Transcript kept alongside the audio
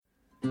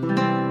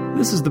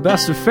This is the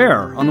Best of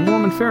Fair on the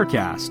Mormon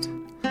Faircast.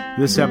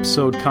 This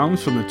episode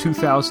comes from the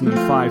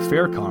 2005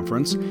 Fair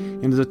Conference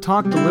and is a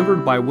talk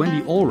delivered by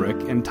Wendy Ulrich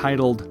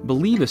entitled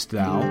Believest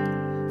Thou?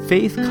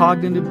 Faith,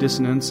 Cognitive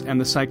Dissonance, and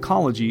the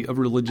Psychology of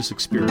Religious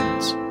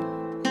Experience.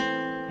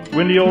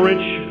 Wendy Ulrich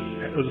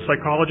was a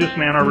psychologist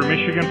in Ann Arbor,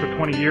 Michigan for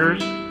 20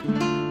 years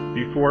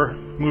before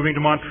moving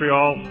to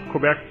Montreal,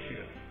 Quebec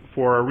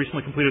for a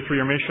recently completed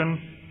 3-year mission.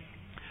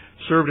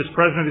 Served as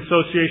president of the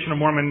Association of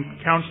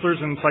Mormon Counselors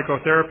and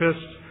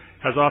Psychotherapists,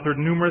 has authored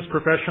numerous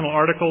professional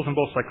articles in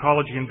both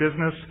psychology and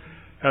business,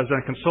 has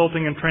done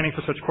consulting and training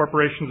for such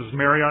corporations as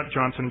Marriott,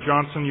 Johnson &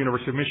 Johnson,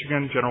 University of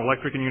Michigan, General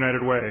Electric, and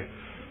United Way.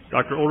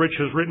 Dr. Ulrich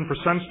has written for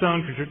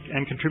Sunstone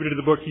and contributed to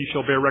the book Ye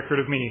Shall Bear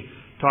Record of Me,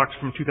 talks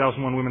from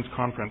 2001 Women's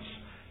Conference.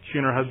 She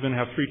and her husband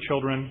have 3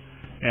 children,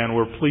 and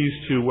we're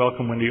pleased to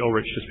welcome Wendy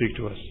Ulrich to speak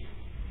to us.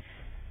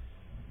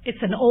 It's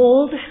an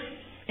old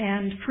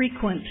and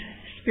frequent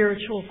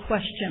spiritual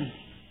question,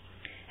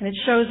 and it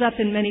shows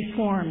up in many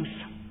forms.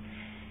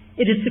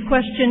 It is the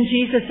question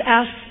Jesus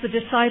asks the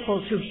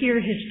disciples who hear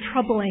his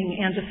troubling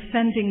and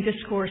offending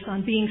discourse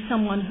on being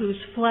someone whose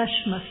flesh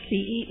must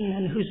be eaten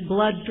and whose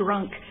blood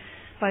drunk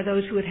by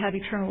those who would have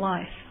eternal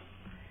life.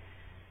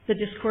 The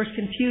discourse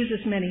confuses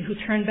many who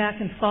turn back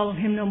and follow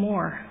him no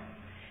more.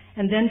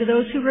 And then to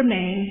those who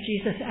remain,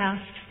 Jesus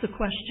asks the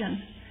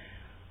question,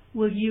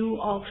 will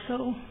you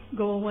also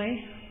go away?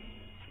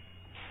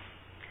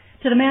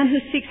 To the man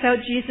who seeks out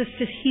Jesus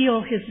to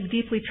heal his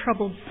deeply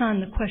troubled son,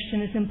 the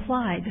question is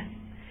implied.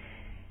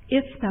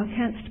 If thou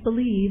canst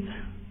believe,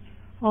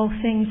 all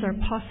things are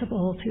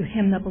possible to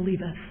him that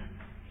believeth.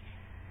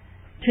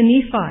 To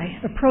Nephi,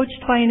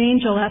 approached by an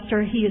angel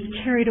after he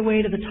is carried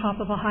away to the top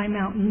of a high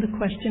mountain, the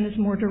question is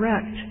more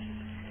direct.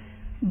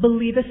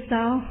 Believest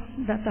thou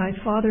that thy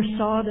father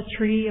saw the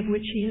tree of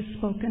which he has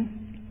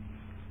spoken?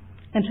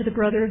 And to the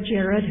brother of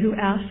Jared, who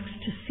asks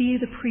to see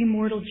the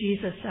premortal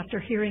Jesus after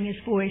hearing his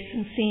voice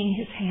and seeing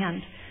his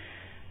hand,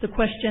 the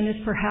question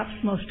is perhaps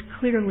most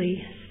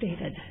clearly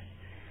stated.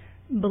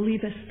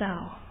 Believest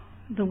thou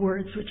the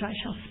words which I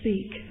shall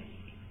speak?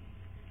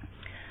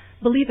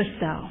 Believest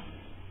thou?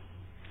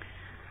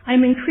 I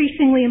am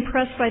increasingly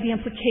impressed by the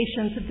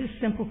implications of this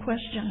simple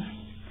question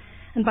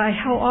and by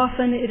how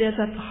often it is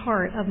at the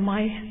heart of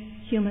my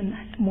human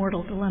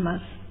mortal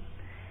dilemmas.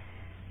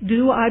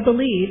 Do I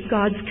believe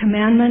God's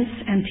commandments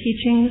and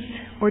teachings,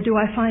 or do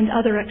I find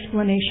other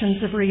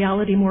explanations of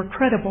reality more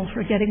credible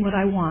for getting what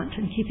I want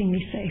and keeping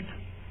me safe?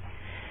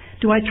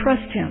 Do I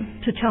trust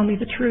him to tell me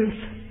the truth,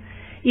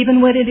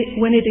 even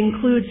when it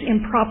includes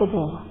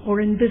improbable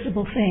or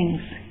invisible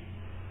things?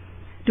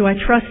 Do I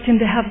trust him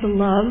to have the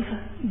love,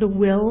 the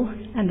will,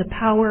 and the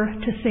power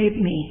to save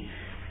me,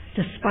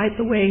 despite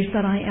the ways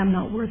that I am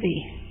not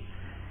worthy?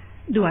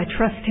 Do I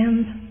trust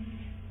him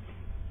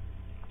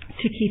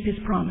to keep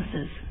his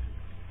promises?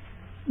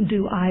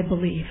 Do I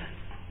believe?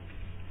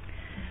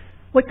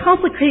 What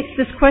complicates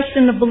this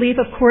question of belief,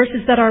 of course,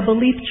 is that our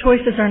belief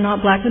choices are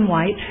not black and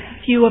white.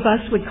 Few of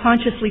us would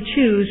consciously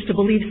choose to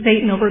believe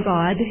Satan over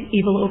God,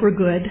 evil over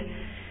good.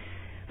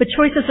 But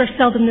choices are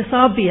seldom this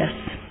obvious.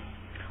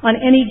 On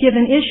any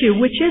given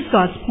issue, which is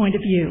God's point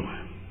of view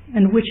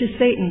and which is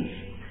Satan's?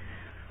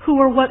 Who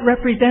or what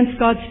represents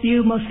God's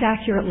view most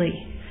accurately?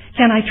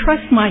 Can I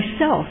trust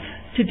myself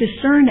to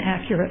discern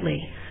accurately,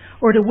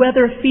 or to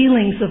weather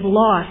feelings of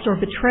loss or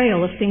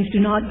betrayal if things do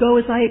not go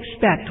as I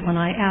expect when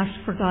I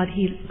ask for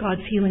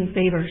God's healing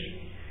favors?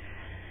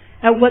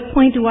 At what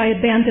point do I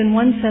abandon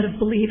one set of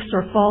beliefs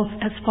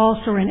as false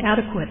or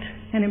inadequate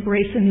and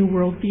embrace a new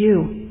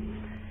worldview?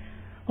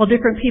 While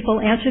different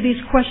people answer these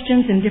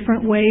questions in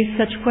different ways,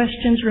 such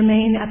questions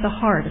remain at the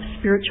heart of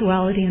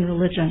spirituality and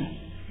religion.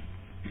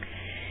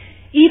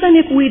 Even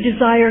if we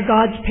desire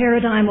God's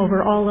paradigm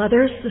over all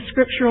others, the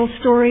scriptural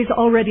stories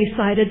already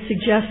cited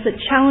suggest that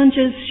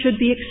challenges should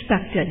be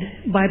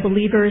expected by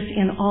believers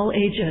in all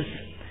ages.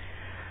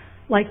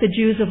 Like the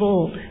Jews of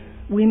old,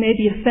 we may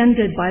be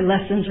offended by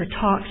lessons or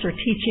talks or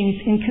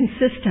teachings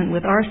inconsistent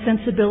with our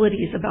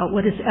sensibilities about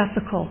what is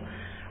ethical,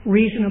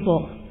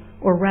 reasonable,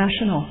 or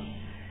rational.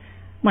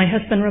 My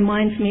husband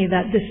reminds me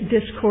that this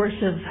discourse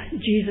of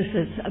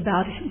Jesus's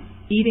about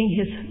eating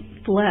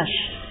his flesh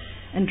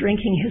and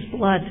drinking his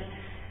blood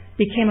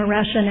became a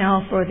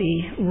rationale for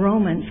the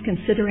Romans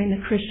considering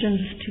the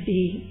Christians to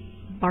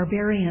be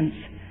barbarians,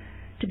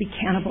 to be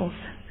cannibals,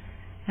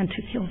 and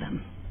to kill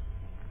them.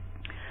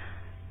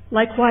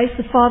 Likewise,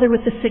 the father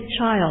with the sick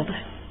child.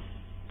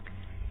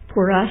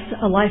 For us,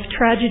 a life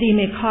tragedy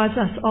may cause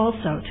us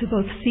also to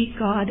both seek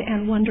God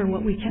and wonder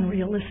what we can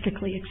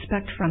realistically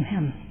expect from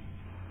him.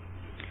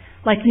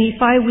 Like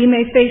Nephi, we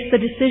may face the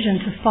decision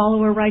to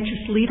follow a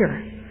righteous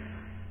leader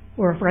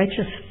or a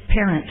righteous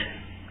parent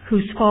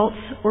whose faults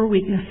or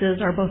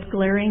weaknesses are both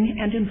glaring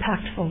and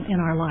impactful in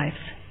our lives.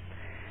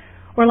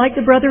 Or like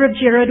the brother of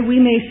Jared, we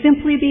may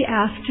simply be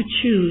asked to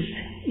choose,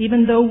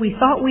 even though we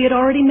thought we had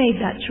already made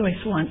that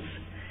choice once,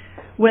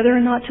 whether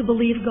or not to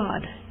believe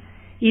God,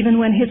 even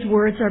when his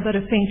words are but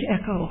a faint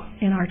echo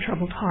in our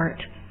troubled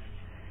heart.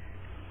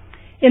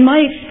 In my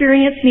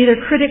experience, neither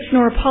critics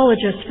nor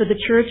apologists for the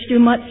church do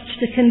much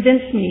to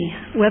convince me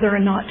whether or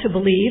not to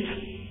believe.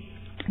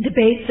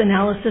 Debates,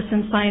 analysis,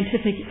 and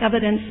scientific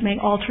evidence may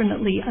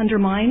alternately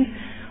undermine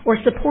or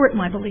support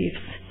my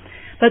beliefs.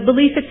 But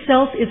belief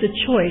itself is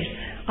a choice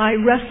I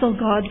wrestle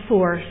God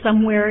for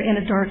somewhere in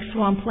a dark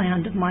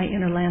swampland of my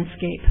inner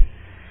landscape,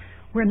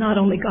 where not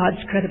only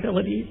God's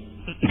credibility,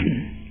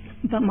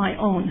 but my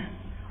own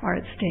are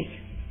at stake.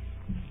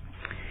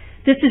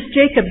 This is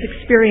Jacob's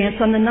experience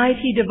on the night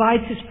he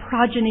divides his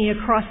progeny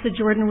across the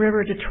Jordan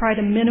River to try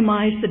to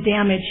minimize the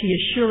damage he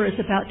is sure is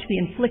about to be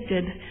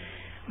inflicted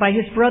by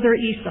his brother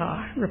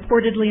Esau,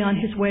 reportedly on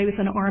his way with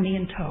an army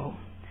in tow.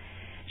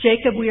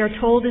 Jacob, we are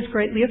told, is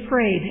greatly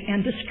afraid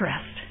and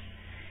distressed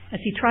as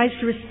he tries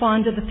to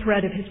respond to the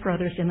threat of his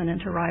brother's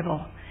imminent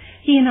arrival.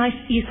 He and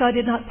Esau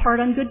did not part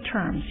on good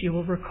terms, you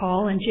will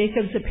recall, and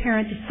Jacob's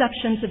apparent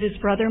deceptions of his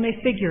brother may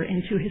figure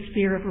into his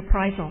fear of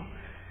reprisal.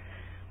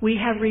 We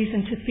have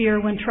reason to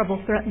fear when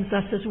trouble threatens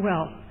us as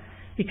well,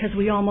 because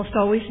we almost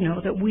always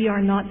know that we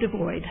are not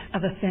devoid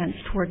of offense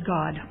toward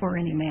God or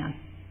any man.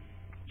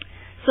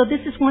 So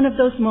this is one of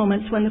those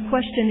moments when the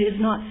question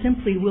is not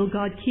simply, will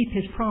God keep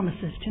his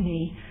promises to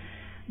me,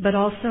 but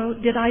also,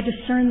 did I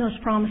discern those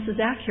promises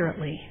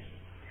accurately?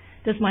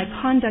 Does my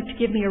conduct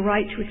give me a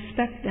right to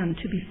expect them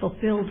to be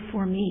fulfilled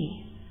for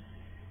me?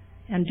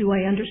 And do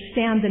I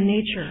understand the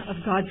nature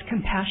of God's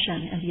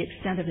compassion and the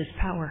extent of his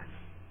power?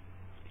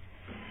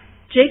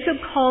 Jacob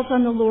calls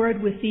on the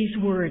Lord with these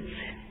words,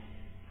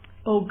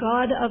 O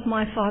God of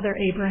my father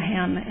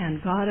Abraham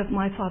and God of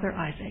my father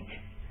Isaac.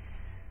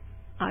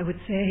 I would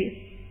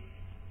say,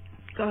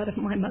 God of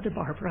my mother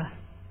Barbara.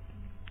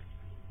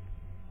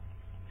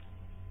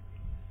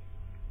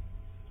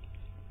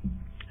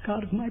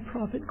 God of my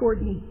prophet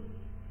Gordon.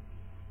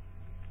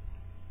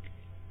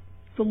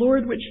 The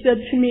Lord which said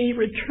to me,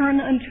 Return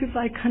unto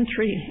thy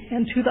country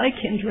and to thy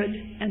kindred,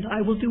 and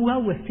I will do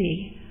well with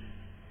thee.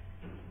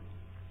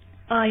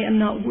 I am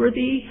not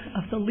worthy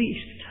of the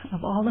least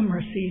of all the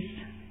mercies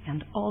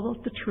and all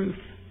of the truth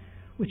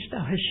which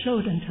thou hast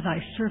showed unto thy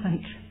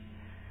servant.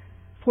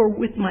 For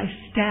with my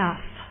staff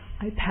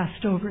I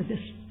passed over this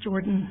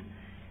Jordan,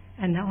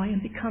 and now I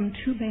am become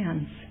two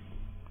bands.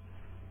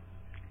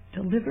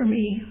 Deliver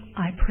me,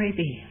 I pray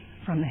thee,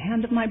 from the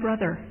hand of my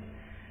brother,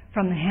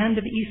 from the hand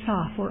of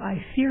Esau, for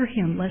I fear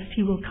him, lest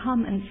he will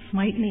come and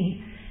smite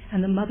me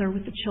and the mother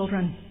with the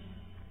children.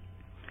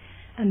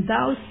 And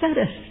thou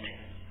saidest,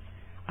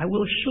 I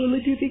will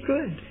surely do thee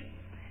good,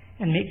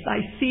 and make thy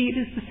seed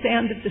as the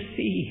sand of the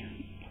sea.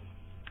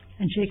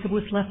 And Jacob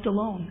was left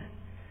alone,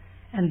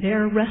 and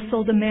there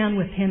wrestled a man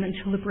with him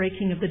until the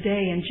breaking of the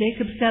day. And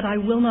Jacob said, I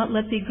will not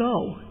let thee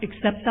go,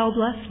 except thou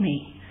bless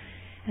me.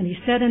 And he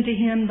said unto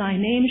him, Thy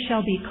name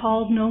shall be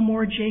called no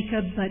more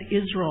Jacob, but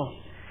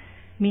Israel,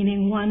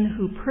 meaning one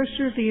who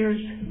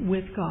perseveres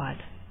with God,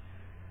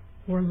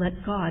 or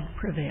let God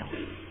prevail.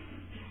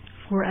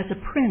 For as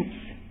a prince,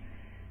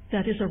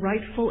 that is a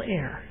rightful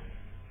heir,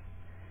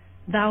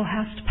 thou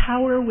hast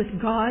power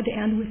with God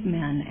and with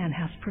men, and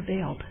hast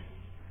prevailed.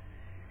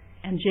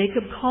 And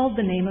Jacob called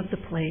the name of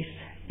the place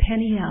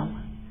Peniel,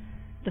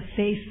 the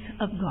face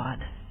of God.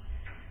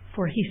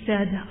 For he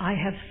said, I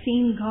have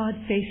seen God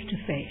face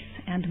to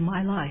face, and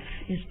my life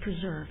is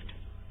preserved.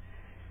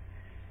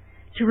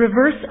 To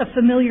reverse a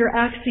familiar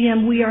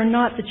axiom, we are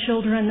not the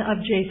children of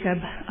Jacob,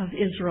 of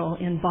Israel,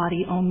 in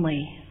body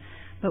only,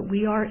 but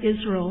we are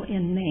Israel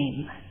in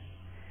name.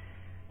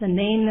 The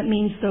name that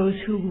means those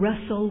who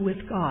wrestle with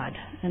God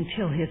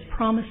until his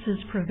promises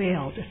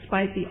prevail,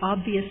 despite the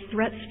obvious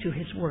threats to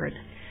his word.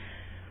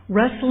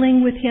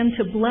 Wrestling with him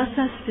to bless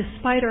us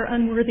despite our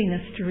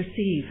unworthiness to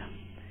receive.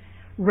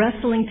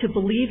 Wrestling to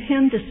believe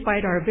him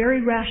despite our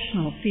very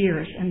rational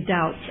fears and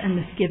doubts and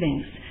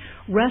misgivings.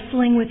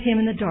 Wrestling with him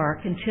in the dark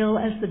until,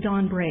 as the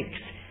dawn breaks,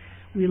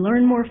 we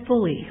learn more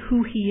fully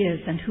who he is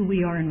and who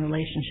we are in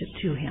relationship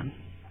to him.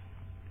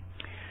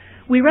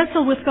 We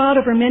wrestle with God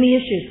over many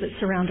issues that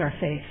surround our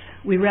faith.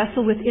 We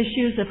wrestle with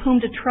issues of whom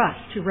to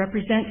trust to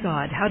represent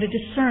God, how to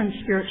discern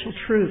spiritual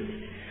truth,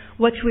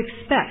 what to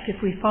expect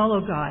if we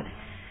follow God.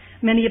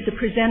 Many of the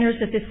presenters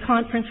at this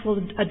conference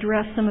will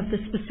address some of the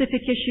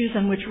specific issues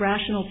on which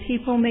rational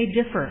people may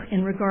differ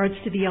in regards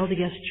to the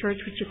LDS Church,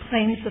 which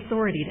claims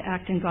authority to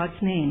act in God's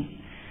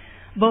name.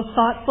 Both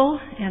thoughtful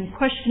and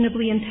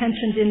questionably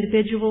intentioned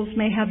individuals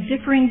may have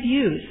differing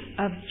views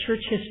of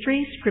church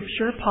history,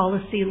 scripture,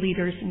 policy,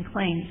 leaders, and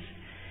claims.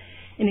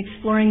 In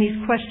exploring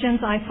these questions,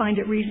 I find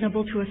it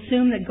reasonable to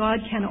assume that God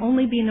can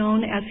only be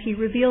known as he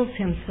reveals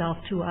himself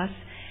to us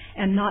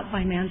and not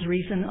by man's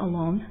reason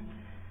alone.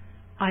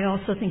 I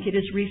also think it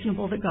is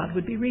reasonable that God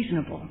would be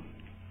reasonable,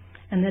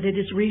 and that it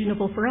is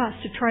reasonable for us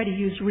to try to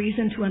use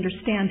reason to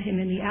understand him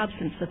in the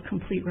absence of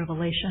complete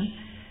revelation.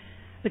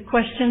 The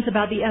questions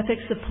about the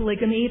ethics of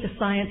polygamy, the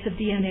science of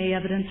DNA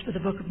evidence for the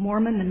Book of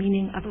Mormon, the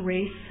meaning of a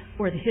race,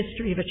 or the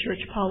history of a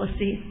church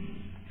policy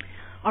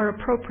are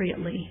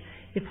appropriately,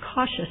 if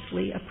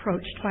cautiously,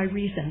 approached by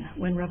reason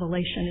when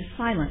revelation is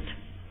silent.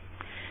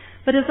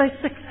 But as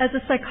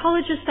a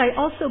psychologist, I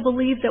also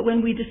believe that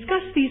when we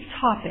discuss these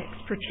topics,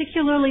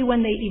 particularly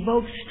when they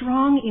evoke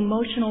strong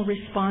emotional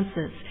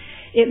responses,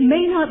 it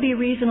may not be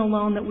reason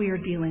alone that we are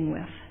dealing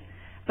with,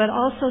 but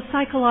also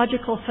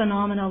psychological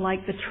phenomena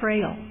like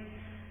betrayal,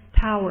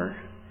 power,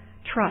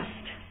 trust,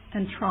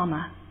 and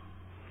trauma.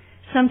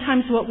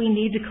 Sometimes what we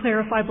need to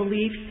clarify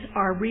beliefs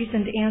are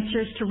reasoned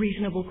answers to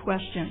reasonable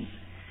questions,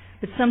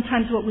 but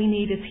sometimes what we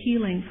need is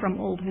healing from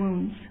old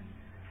wounds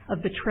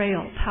of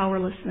betrayal,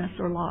 powerlessness,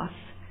 or loss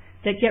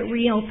that get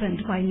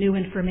reopened by new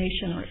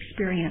information or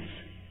experience.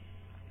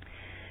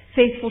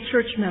 Faithful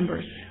church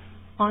members,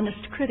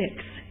 honest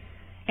critics,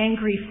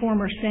 angry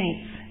former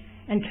saints,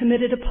 and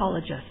committed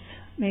apologists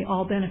may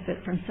all benefit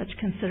from such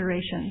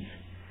considerations.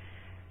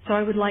 So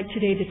I would like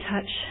today to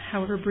touch,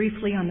 however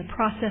briefly, on the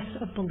process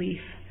of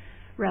belief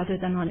rather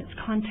than on its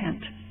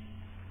content.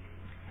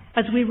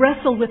 As we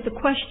wrestle with the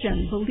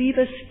question,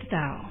 believest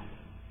thou?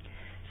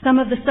 Some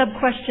of the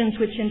sub-questions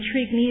which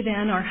intrigue me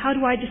then are, how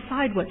do I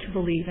decide what to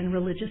believe in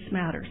religious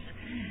matters?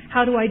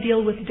 How do I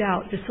deal with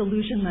doubt,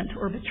 disillusionment,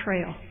 or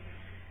betrayal?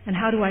 And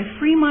how do I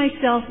free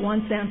myself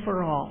once and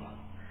for all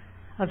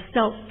of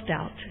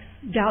self-doubt,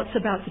 doubts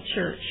about the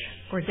church,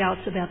 or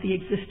doubts about the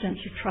existence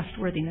or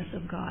trustworthiness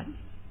of God?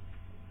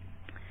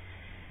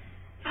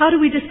 How do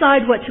we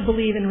decide what to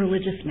believe in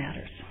religious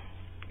matters?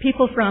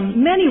 People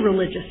from many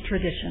religious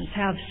traditions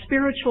have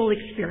spiritual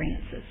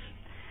experiences,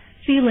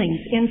 feelings,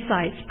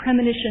 insights,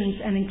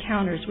 premonitions, and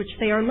encounters which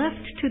they are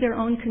left to their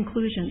own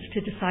conclusions to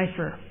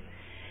decipher.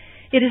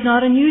 It is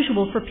not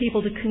unusual for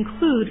people to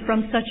conclude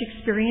from such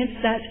experience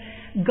that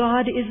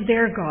God is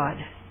their God,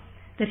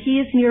 that He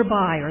is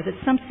nearby, or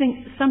that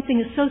something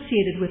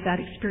associated with that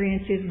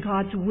experience is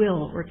God's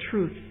will or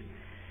truth.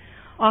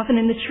 Often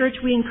in the church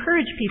we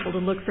encourage people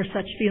to look for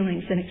such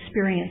feelings and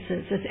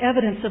experiences as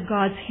evidence of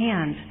God's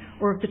hand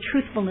or of the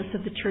truthfulness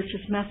of the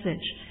church's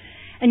message.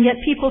 And yet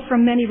people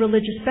from many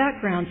religious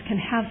backgrounds can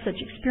have such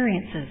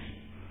experiences.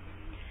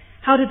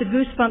 How do the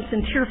goosebumps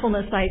and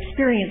tearfulness I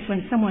experience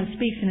when someone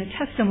speaks in a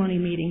testimony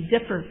meeting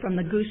differ from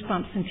the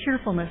goosebumps and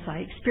tearfulness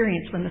I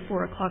experience when the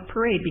 4 o'clock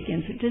parade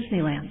begins at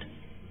Disneyland?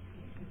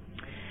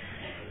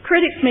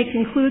 Critics may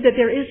conclude that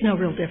there is no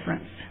real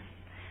difference,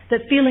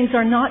 that feelings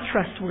are not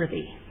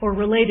trustworthy or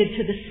related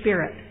to the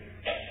Spirit,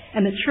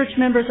 and that church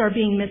members are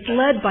being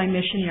misled by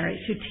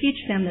missionaries who teach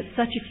them that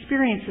such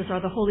experiences are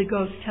the Holy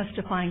Ghost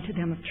testifying to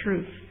them of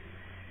truth.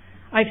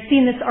 I've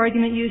seen this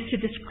argument used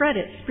to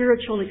discredit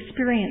spiritual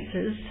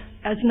experiences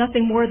as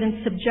nothing more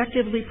than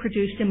subjectively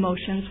produced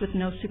emotions with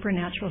no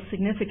supernatural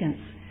significance.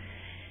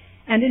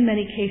 And in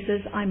many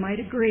cases, I might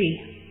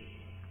agree.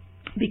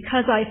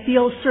 Because I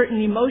feel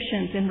certain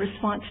emotions in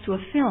response to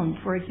a film,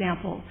 for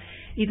example,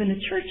 even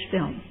a church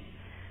film,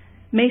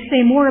 may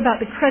say more about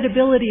the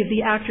credibility of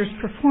the actor's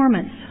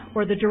performance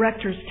or the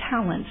director's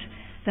talent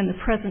than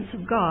the presence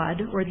of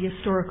God or the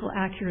historical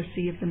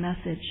accuracy of the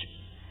message.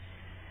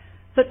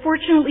 But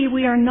fortunately,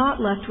 we are not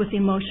left with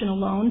emotion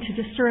alone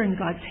to discern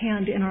God's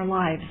hand in our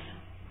lives.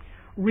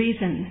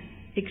 Reason,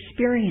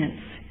 experience,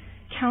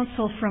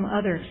 counsel from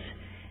others,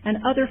 and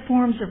other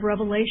forms of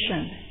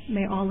revelation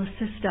may all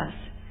assist us.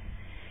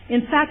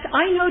 In fact,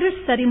 I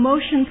notice that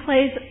emotion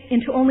plays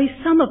into only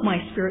some of my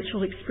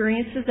spiritual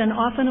experiences and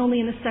often only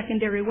in a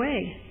secondary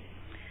way.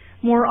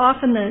 More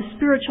often, the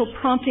spiritual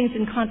promptings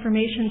and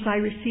confirmations I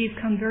receive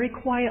come very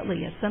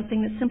quietly as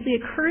something that simply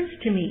occurs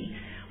to me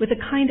with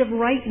a kind of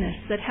rightness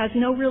that has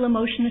no real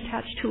emotion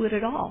attached to it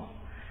at all.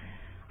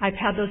 I've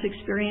had those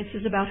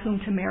experiences about whom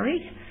to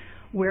marry,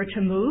 where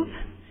to move,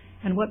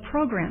 and what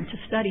program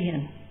to study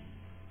in.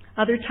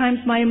 Other times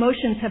my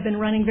emotions have been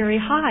running very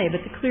high,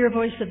 but the clear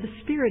voice of the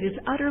Spirit is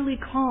utterly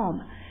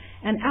calm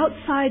and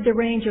outside the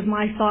range of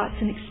my thoughts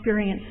and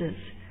experiences,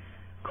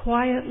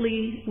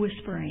 quietly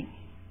whispering,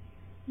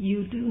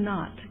 "You do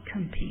not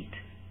compete."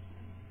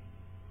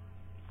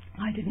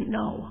 I didn't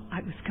know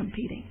I was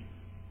competing.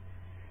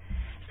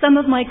 Some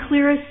of my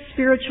clearest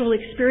spiritual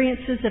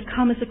experiences have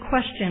come as a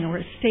question or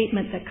a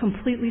statement that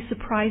completely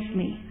surprised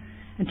me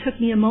and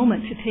took me a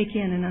moment to take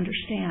in and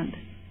understand.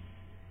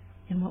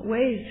 In what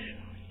ways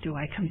do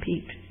I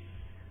compete?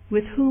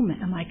 With whom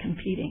am I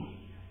competing?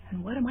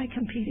 And what am I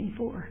competing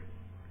for?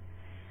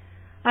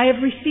 I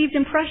have received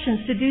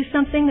impressions to do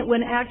something that,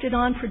 when acted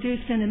on,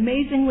 produced an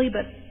amazingly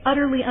but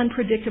utterly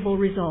unpredictable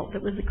result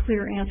that was a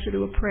clear answer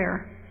to a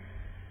prayer.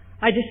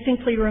 I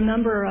distinctly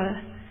remember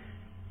a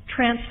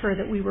transfer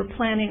that we were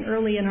planning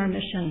early in our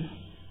mission.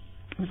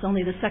 It was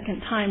only the second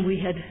time we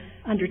had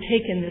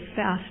undertaken this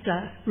vast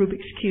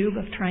Rubik's Cube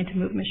of trying to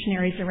move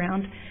missionaries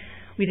around.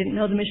 We didn't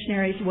know the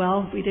missionaries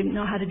well. We didn't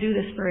know how to do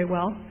this very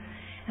well.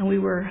 And we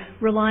were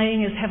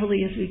relying as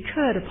heavily as we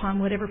could upon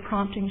whatever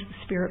promptings the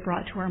Spirit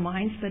brought to our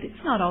minds. But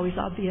it's not always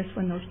obvious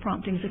when those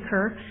promptings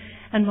occur.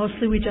 And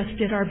mostly we just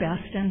did our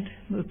best and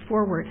moved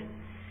forward.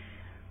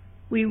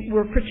 We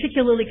were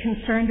particularly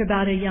concerned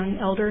about a young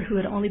elder who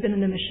had only been in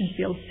the mission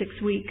field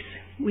 6 weeks.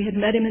 We had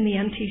met him in the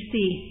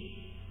MTC.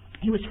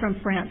 He was from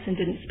France and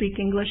didn't speak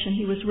English, and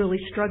he was really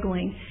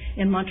struggling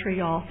in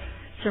Montreal.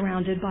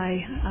 surrounded by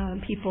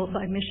people,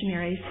 by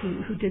missionaries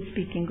who did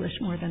speak English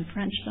more than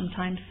French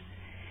sometimes.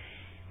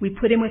 We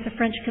put him with a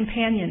French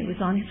companion who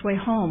was on his way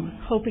home,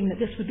 hoping that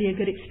this would be a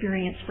good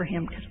experience for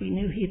him because we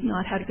knew he'd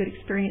not had a good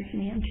experience in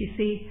the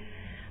MTC.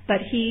 But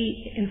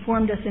he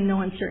informed us in no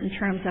uncertain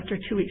terms after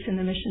 2 weeks in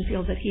the mission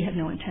field that he had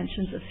no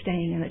intentions of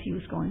staying and that he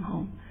was going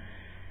home.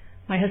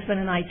 My husband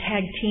and I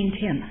tag-teamed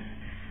him.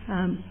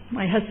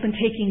 My husband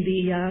taking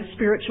the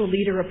spiritual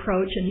leader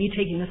approach and me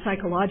taking the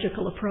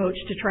psychological approach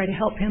to try to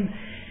help him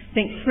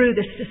think through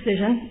this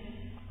decision.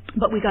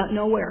 But we got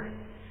nowhere.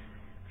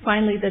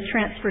 Finally, the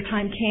transfer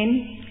time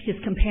came. His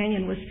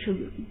companion was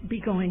to be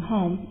going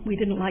home. We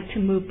didn't like to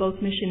move both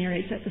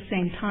missionaries at the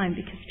same time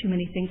because too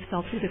many things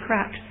fell through the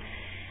cracks.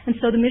 And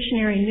so the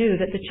missionary knew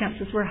that the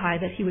chances were high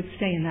that he would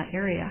stay in that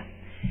area.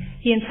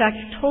 He, in fact,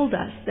 told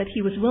us that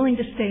he was willing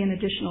to stay an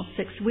additional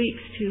 6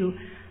 weeks to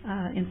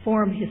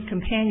inform his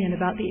companion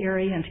about the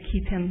area and to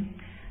keep him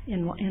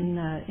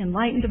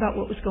enlightened about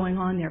what was going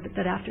on there, but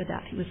that after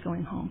that he was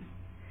going home.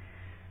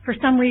 For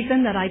some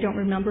reason that I don't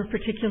remember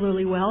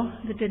particularly well,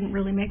 that didn't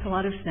really make a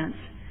lot of sense,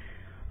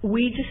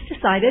 we just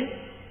decided,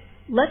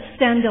 let's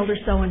send Elder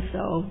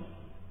so-and-so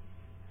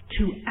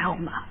to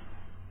Alma.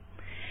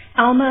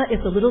 Alma is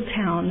a little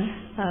town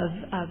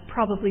of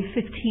probably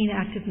 15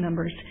 active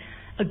members,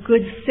 a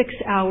good 6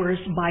 hours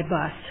by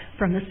bus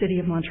from the city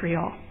of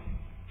Montreal.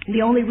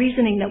 The only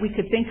reasoning that we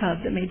could think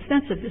of that made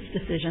sense of this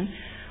decision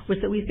was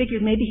that we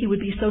figured maybe he would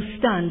be so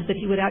stunned that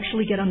he would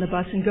actually get on the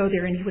bus and go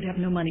there and he would have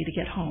no money to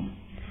get home.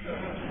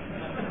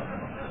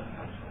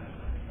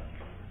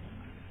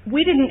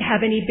 We didn't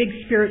have any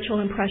big spiritual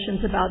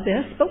impressions about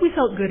this, but we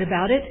felt good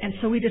about it, and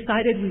so we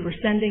decided we were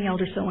sending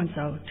Elder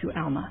so-and-so to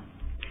Alma.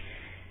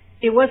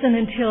 It wasn't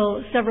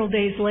until several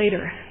days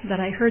later that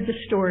I heard the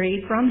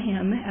story from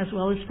him as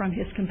well as from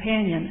his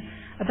companion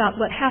about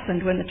what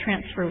happened when the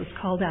transfer was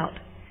called out.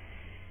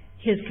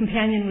 His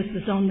companion was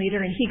the zone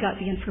leader and he got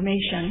the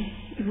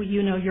information.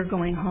 You know you're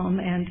going home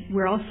and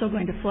we're also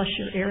going to flush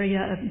your area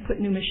and put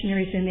new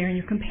missionaries in there and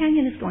your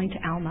companion is going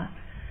to Alma.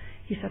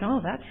 He said, oh,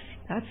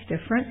 that's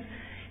different.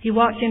 He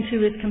walked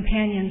into his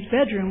companion's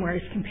bedroom where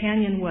his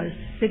companion was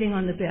sitting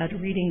on the bed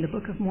reading the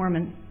Book of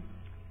Mormon.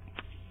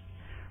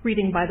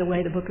 Reading, by the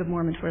way, the Book of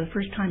Mormon for the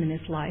first time in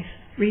his life.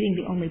 Reading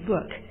the only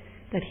book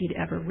that he'd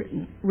ever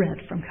read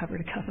from cover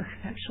to cover,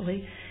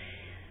 actually.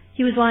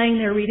 He was lying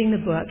there reading the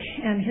book,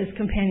 and his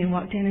companion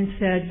walked in and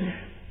said,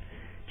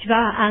 Tu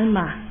vas à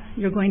Alma.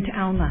 You're going to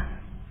Alma.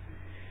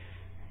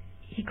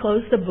 He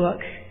closed the book,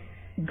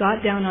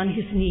 got down on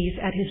his knees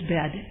at his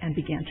bed, and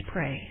began to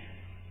pray.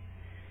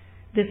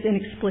 This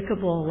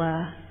inexplicable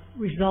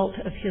result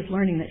of his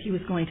learning that he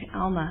was going to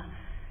Alma,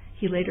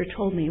 he later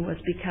told me, was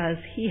because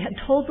he had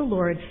told the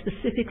Lord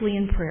specifically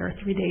in prayer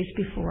 3 days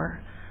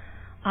before,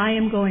 I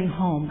am going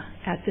home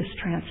at this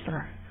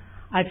transfer.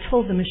 I've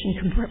told the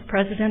mission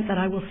president that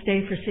I will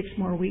stay for 6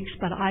 more weeks,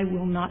 but I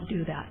will not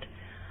do that.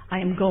 I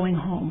am going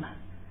home.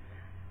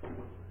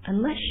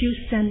 Unless you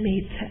send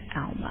me to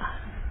Alma.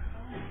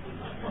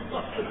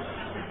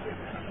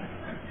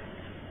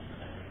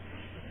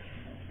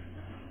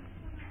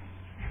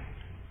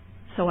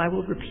 So I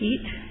will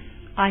repeat,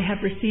 I have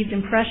received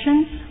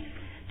impressions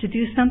to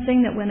do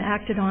something that when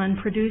acted on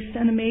produced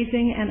an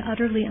amazing and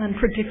utterly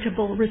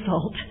unpredictable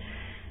result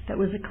that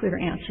was a clear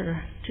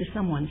answer to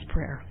someone's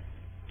prayer.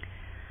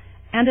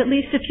 And at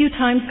least a few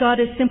times God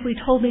has simply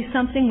told me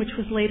something which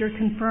was later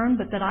confirmed,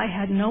 but that I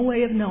had no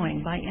way of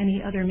knowing by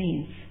any other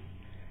means.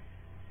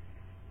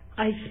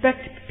 I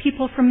expect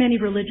people from many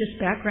religious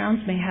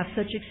backgrounds may have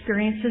such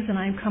experiences, and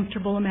I am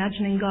comfortable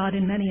imagining God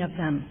in many of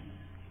them.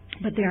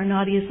 But they are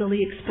not easily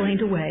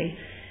explained away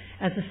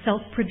as a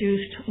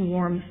self-produced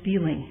warm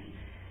feeling,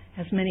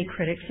 as many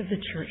critics of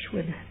the church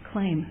would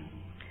claim.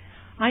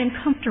 I am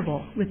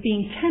comfortable with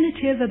being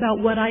tentative about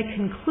what I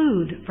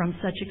conclude from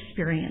such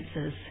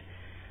experiences,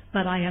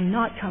 but I am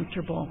not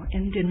comfortable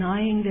in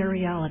denying their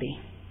reality.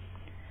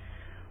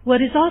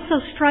 What is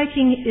also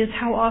striking is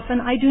how often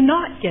I do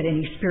not get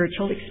any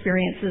spiritual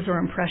experiences or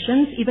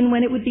impressions, even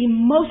when it would be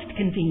most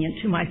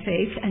convenient to my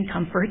faith and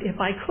comfort if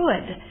I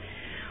could.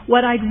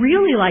 What I'd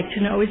really like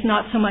to know is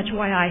not so much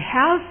why I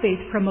have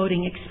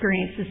faith-promoting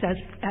experiences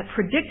at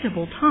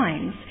predictable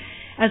times,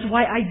 as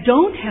why I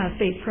don't have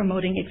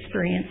faith-promoting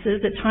experiences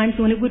at times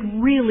when it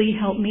would really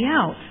help me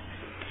out.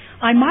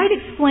 I might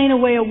explain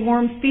away a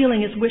warm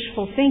feeling as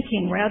wishful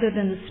thinking rather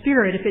than the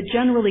Spirit if it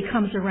generally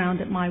comes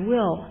around at my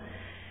will.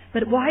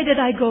 But why did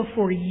I go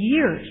for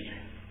years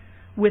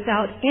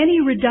without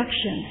any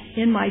reduction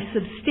in my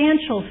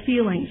substantial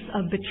feelings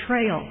of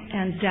betrayal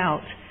and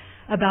doubt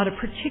about a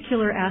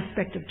particular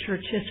aspect of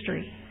church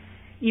history,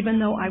 even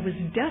though I was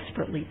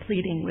desperately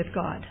pleading with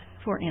God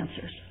for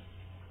answers?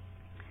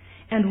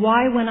 And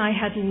why, when I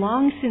had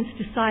long since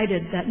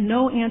decided that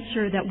no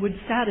answer that would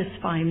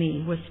satisfy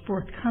me was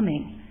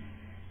forthcoming,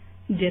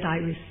 did I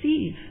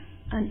receive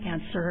an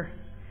answer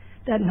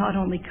that not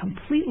only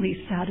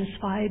completely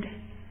satisfied,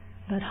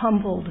 but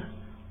humbled,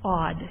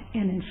 awed,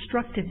 and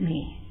instructed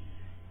me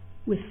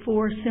with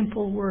 4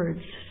 simple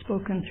words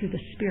spoken through the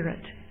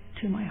Spirit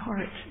to my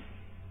heart?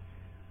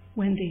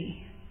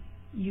 Wendy,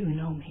 you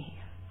know me.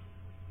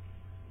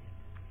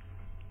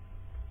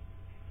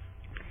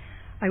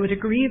 I would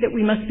agree that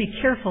we must be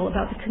careful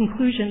about the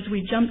conclusions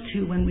we jump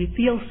to when we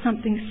feel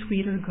something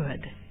sweet or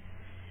good.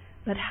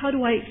 But how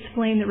do I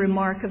explain the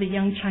remark of a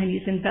young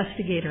Chinese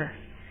investigator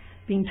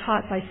being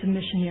taught by some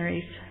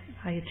missionaries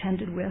I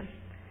attended with,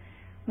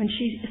 when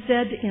she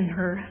said in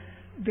her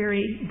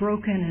very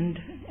broken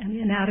and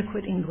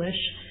inadequate English,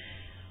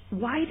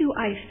 "Why do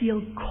I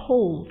feel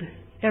cold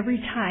every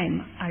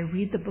time I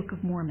read the Book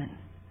of Mormon?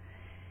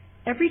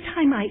 Every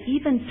time I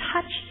even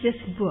touch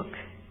this book,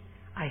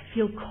 I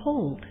feel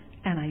cold,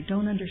 and I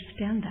don't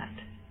understand that."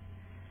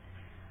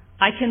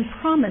 I can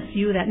promise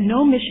you that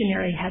no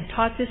missionary had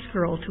taught this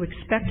girl to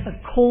expect a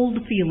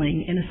cold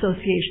feeling in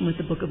association with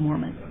the Book of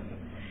Mormon.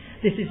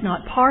 This is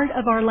not part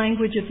of our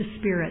language of the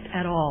Spirit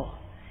at all.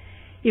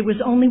 It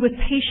was only with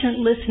patient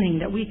listening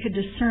that we could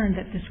discern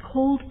that this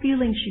cold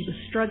feeling she was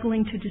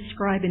struggling to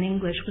describe in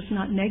English was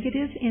not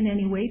negative in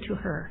any way to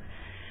her,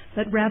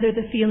 but rather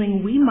the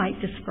feeling we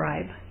might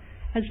describe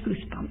as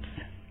goosebumps,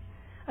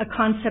 a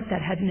concept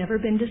that had never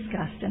been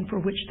discussed and for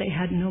which they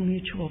had no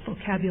mutual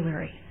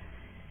vocabulary.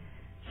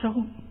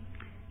 So,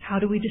 how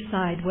do we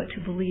decide what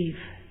to believe?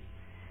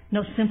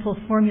 No simple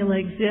formula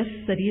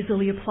exists that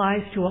easily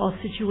applies to all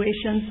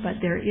situations,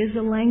 but there is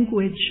a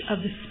language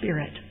of the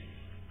Spirit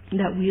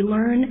that we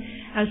learn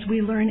as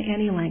we learn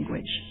any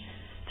language,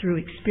 through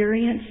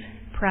experience,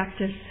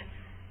 practice,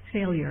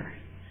 failure,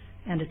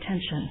 and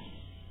attention.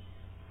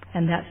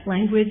 And that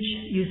language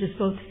uses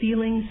both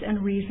feelings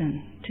and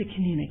reason to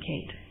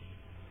communicate.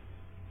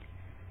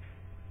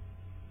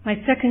 My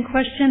second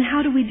question,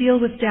 how do we deal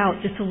with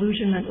doubt,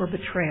 disillusionment, or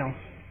betrayal?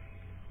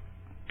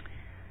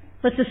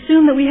 Let's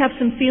assume that we have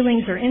some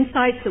feelings or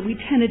insights that we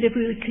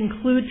tentatively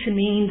conclude to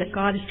mean that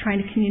God is trying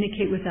to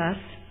communicate with us.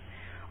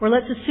 Or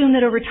let's assume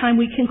that over time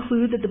we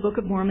conclude that the Book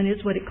of Mormon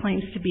is what it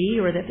claims to be,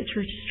 or that the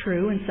church is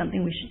true and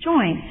something we should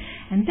join.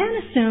 And then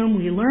assume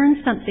we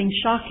learn something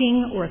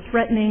shocking or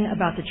threatening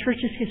about the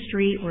church's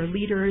history or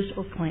leaders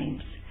or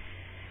claims.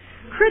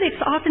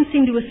 Critics often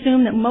seem to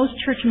assume that most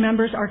church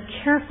members are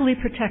carefully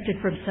protected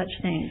from such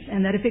things,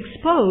 and that if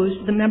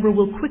exposed, the member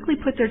will quickly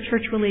put their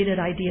church-related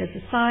ideas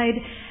aside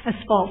as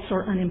false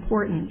or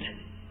unimportant.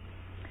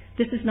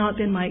 This has not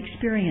been my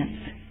experience.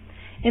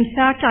 In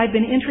fact, I've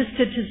been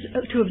interested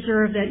to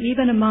observe that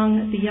even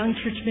among the young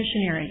church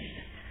missionaries,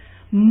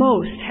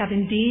 most have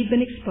indeed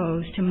been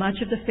exposed to much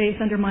of the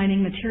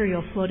faith-undermining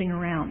material floating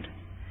around.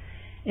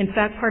 In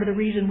fact, part of the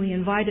reason we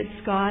invited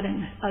Scott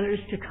and others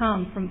to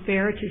come from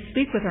FAIR to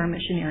speak with our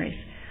missionaries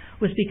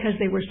was because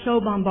they were so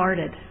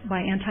bombarded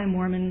by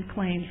anti-Mormon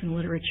claims and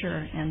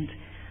literature and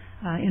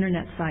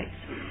internet sites.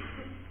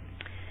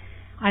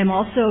 I'm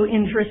also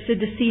interested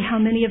to see how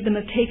many of them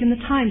have taken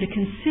the time to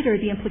consider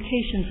the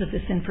implications of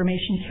this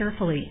information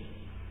carefully.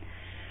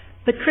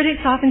 But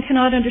critics often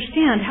cannot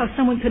understand how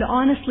someone could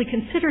honestly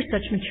consider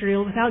such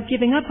material without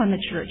giving up on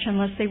the church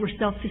unless they were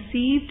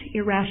self-deceived,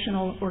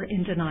 irrational, or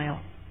in denial.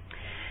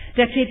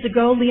 Decades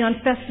ago,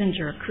 Leon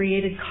Festinger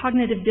created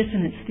cognitive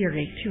dissonance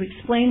theory to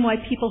explain why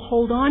people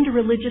hold on to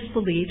religious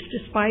beliefs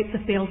despite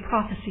the failed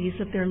prophecies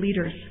of their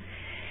leaders.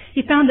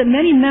 He found that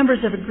many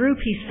members of a group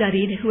he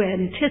studied who had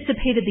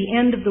anticipated the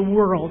end of the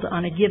world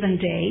on a given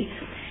day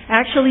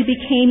actually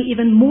became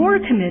even more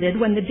committed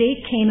when the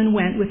date came and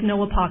went with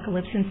no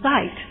apocalypse in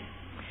sight.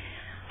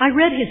 I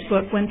read his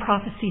book, When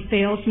Prophecy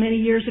Fails, many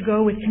years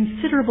ago with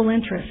considerable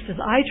interest as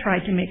I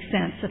tried to make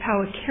sense of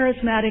how a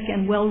charismatic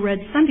and well-read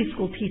Sunday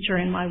school teacher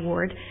in my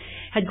ward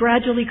had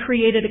gradually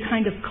created a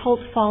kind of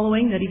cult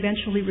following that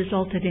eventually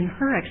resulted in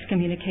her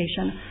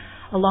excommunication,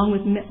 along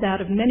with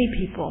that of many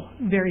people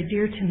very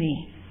dear to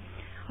me.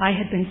 I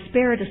had been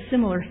spared a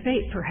similar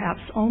fate,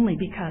 perhaps only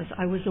because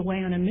I was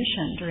away on a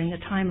mission during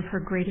the time of her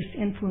greatest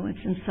influence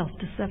and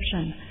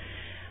self-deception.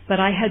 But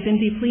I had been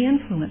deeply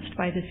influenced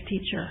by this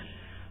teacher,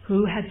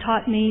 who had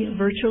taught me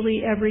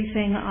virtually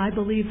everything I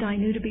believed I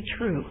knew to be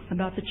true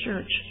about the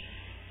church.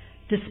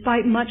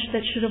 Despite much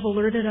that should have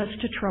alerted us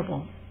to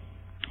trouble,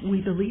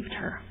 we believed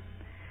her.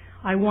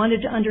 I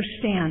wanted to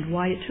understand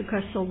why it took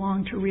us so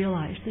long to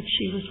realize that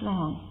she was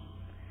wrong.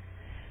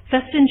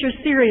 Festinger's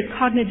theory of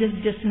cognitive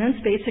dissonance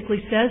basically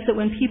says that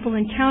when people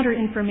encounter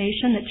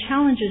information that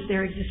challenges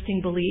their existing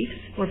beliefs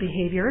or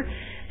behavior,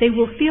 they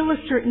will feel a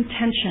certain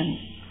tension,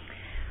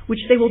 which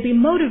they will be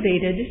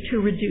motivated to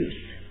reduce.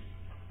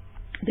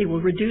 They will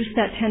reduce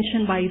that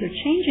tension by either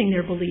changing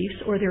their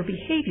beliefs or their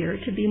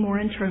behavior to be more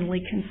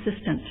internally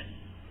consistent.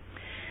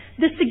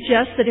 This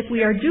suggests that if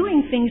we are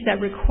doing things that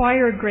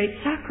require great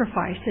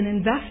sacrifice and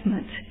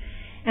investment,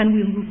 and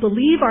we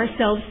believe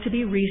ourselves to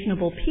be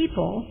reasonable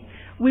people,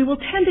 we will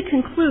tend to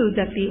conclude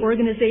that the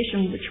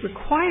organization which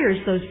requires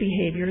those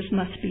behaviors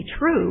must be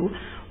true,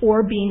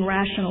 or being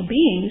rational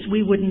beings,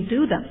 we wouldn't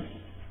do them.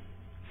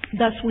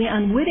 Thus, we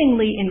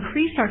unwittingly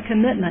increase our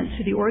commitment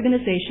to the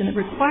organization that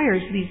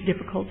requires these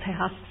difficult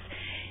tasks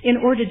in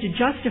order to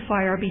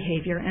justify our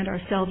behavior and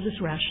ourselves as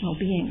rational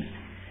beings.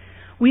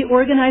 We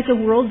organize a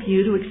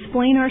worldview to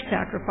explain our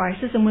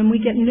sacrifices, and when we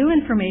get new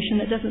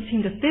information that doesn't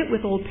seem to fit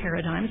with old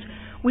paradigms,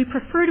 we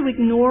prefer to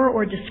ignore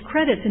or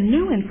discredit the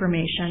new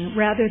information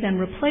rather than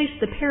replace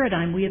the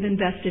paradigm we have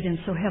invested in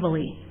so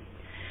heavily.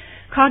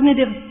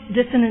 Cognitive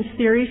dissonance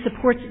theory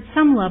supports at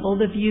some level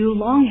the view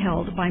long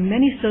held by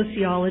many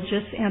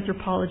sociologists,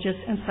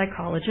 anthropologists, and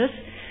psychologists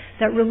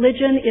that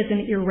religion is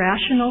an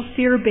irrational,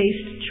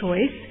 fear-based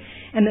choice,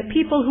 and that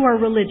people who are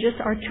religious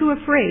are too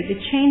afraid to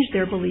change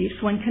their beliefs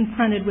when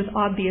confronted with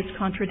obvious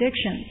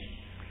contradictions.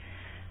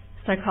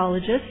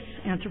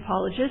 Psychologists,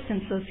 anthropologists,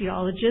 and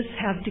sociologists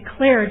have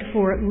declared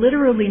for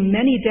literally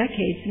many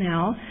decades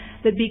now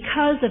that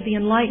because of the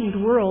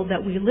enlightened world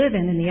that we live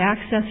in and the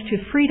access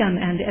to freedom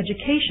and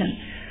education,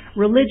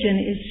 religion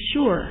is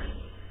sure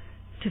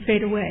to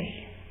fade away.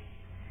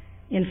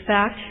 In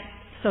fact,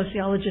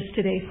 sociologists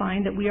today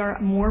find that we are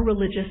more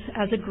religious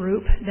as a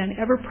group than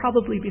ever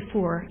probably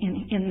before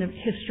in the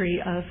history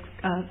of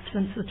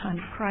since the time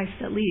of Christ,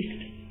 at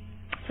least.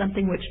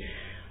 Something which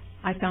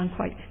I found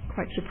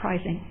quite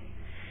surprising.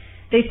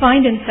 They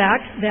find, in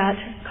fact, that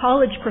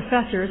college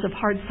professors of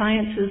hard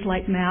sciences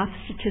like math,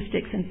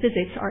 statistics, and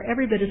physics are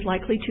every bit as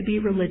likely to be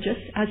religious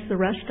as the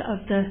rest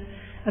of the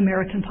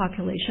American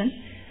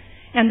population,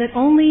 and that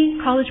only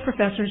college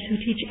professors who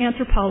teach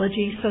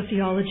anthropology,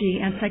 sociology,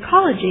 and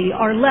psychology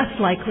are less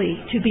likely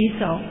to be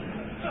so.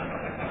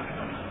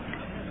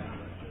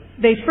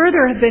 They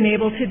further have been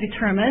able to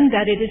determine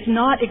that it is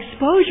not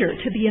exposure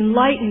to the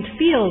enlightened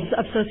fields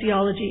of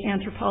sociology,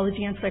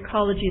 anthropology, and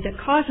psychology that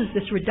causes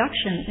this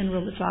reduction in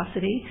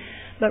religiosity,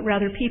 but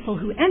rather people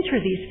who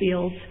enter these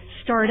fields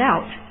start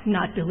out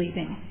not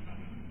believing.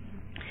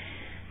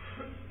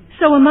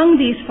 So among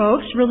these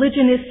folks,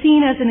 religion is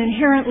seen as an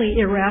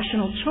inherently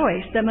irrational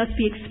choice that must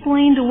be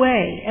explained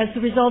away as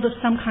the result of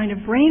some kind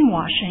of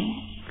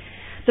brainwashing.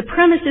 The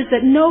premise is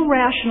that no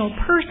rational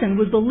person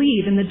would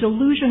believe in the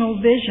delusional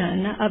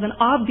vision of an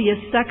obvious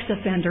sex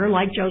offender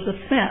like Joseph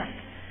Smith.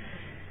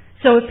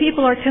 So if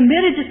people are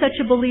committed to such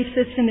a belief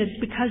system,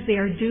 it's because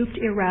they are duped,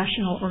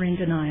 irrational, or in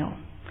denial.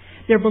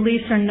 Their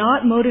beliefs are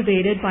not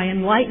motivated by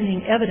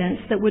enlightening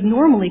evidence that would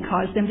normally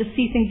cause them to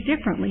see things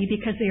differently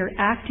because they are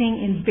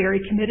acting in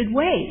very committed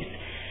ways,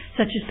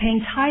 such as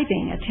paying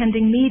tithing,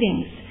 attending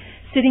meetings,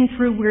 sitting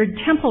through weird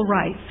temple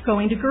rites,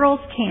 going to girls'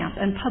 camp,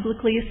 and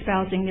publicly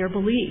espousing their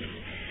beliefs.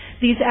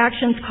 These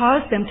actions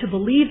cause them to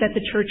believe that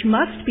the church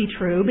must be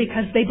true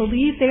because they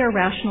believe they are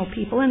rational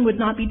people and would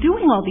not be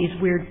doing all these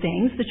weird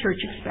things the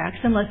church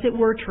expects unless it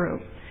were true.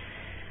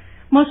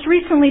 Most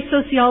recently,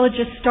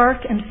 sociologists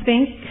Stark and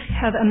Fink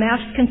have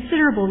amassed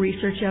considerable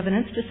research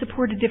evidence to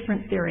support a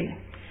different theory.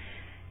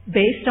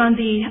 Based on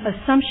the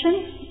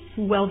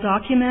assumption, well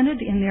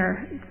documented in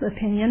their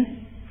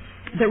opinion,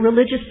 that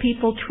religious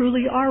people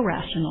truly are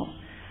rational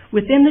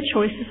within the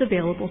choices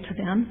available to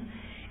them,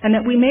 and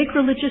that we make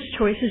religious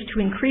choices to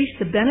increase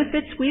the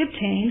benefits we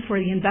obtain for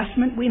the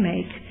investment we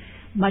make,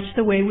 much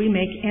the way we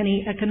make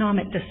any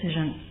economic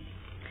decision.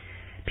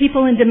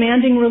 People in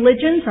demanding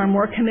religions are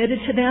more committed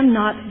to them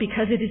not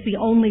because it is the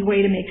only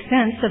way to make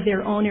sense of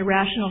their own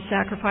irrational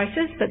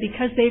sacrifices, but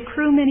because they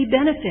accrue many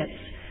benefits,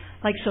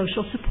 like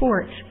social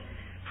support,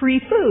 free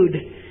food,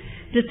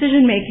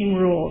 decision-making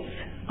rules,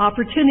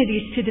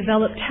 opportunities to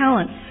develop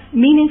talents,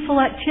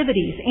 meaningful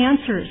activities,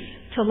 answers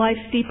to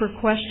life's deeper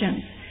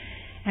questions,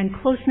 and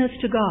closeness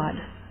to God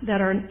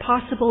that are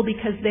possible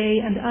because they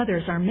and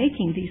others are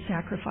making these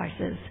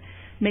sacrifices,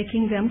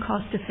 making them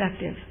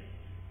cost-effective.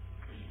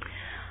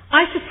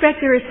 I suspect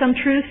there is some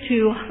truth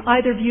to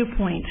either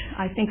viewpoint.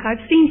 I think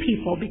I've seen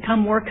people become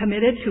more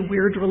committed to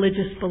weird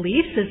religious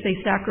beliefs as they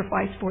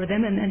sacrifice for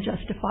them and then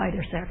justify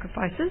their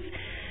sacrifices.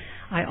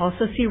 I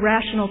also see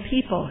rational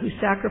people who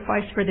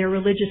sacrifice for their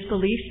religious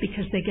beliefs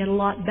because they get a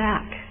lot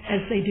back as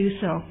they do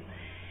so.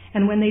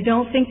 And when they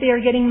don't think they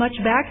are getting much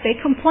back, they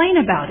complain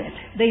about it.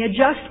 They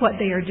adjust what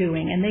they are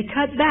doing and they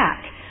cut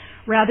back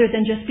rather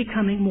than just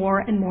becoming more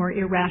and more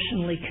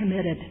irrationally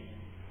committed.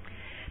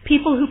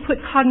 People who put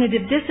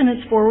cognitive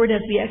dissonance forward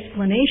as the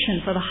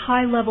explanation for the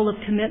high level of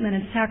commitment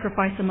and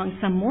sacrifice among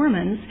some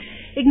Mormons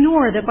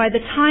ignore that by the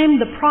time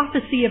the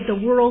prophecy of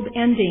the world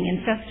ending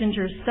in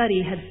Festinger's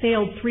study had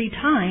failed 3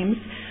 times,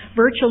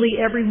 virtually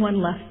everyone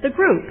left the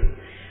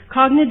group.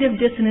 Cognitive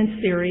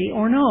dissonance theory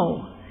or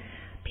no.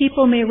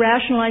 People may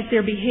rationalize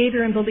their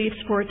behavior and beliefs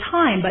for a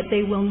time, but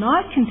they will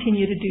not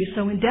continue to do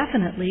so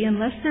indefinitely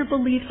unless their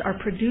beliefs are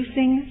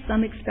producing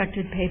some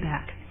expected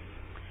payback,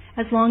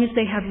 as long as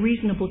they have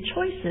reasonable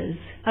choices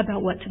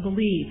about what to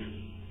believe.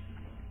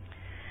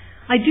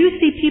 I do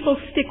see people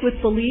stick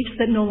with beliefs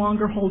that no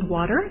longer hold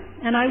water,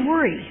 and I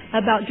worry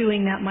about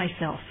doing that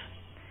myself.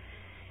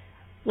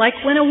 Like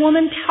when a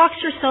woman talks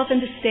herself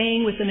into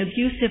staying with an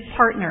abusive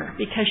partner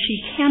because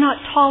she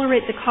cannot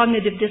tolerate the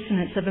cognitive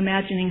dissonance of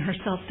imagining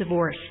herself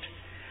divorced,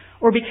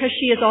 or because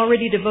she has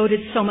already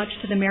devoted so much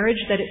to the marriage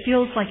that it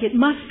feels like it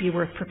must be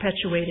worth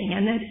perpetuating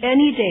and that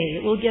any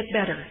day it will get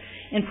better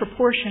in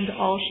proportion to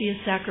all she has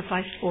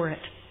sacrificed for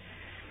it.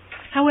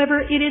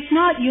 However, it is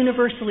not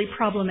universally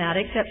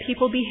problematic that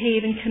people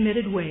behave in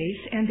committed ways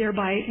and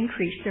thereby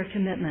increase their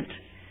commitment.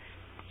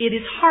 It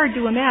is hard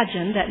to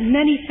imagine that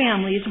many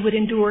families would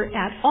endure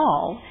at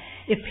all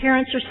if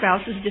parents or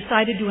spouses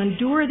decided to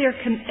undo their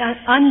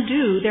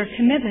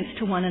commitments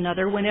to one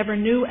another whenever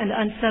new and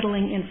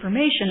unsettling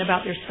information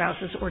about their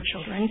spouses or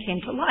children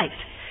came to light.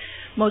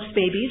 Most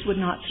babies would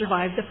not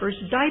survive the first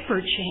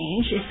diaper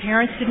change if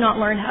parents did not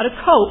learn how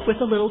to cope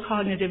with a little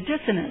cognitive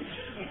dissonance.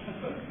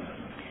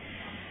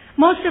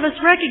 Most of us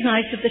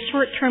recognize that the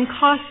short-term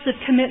costs of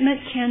commitment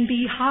can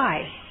be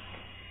high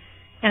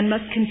and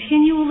must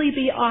continually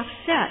be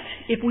offset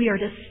if we are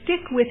to stick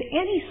with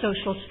any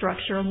social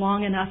structure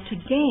long enough to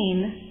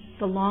gain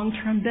the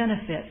long-term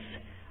benefits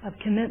of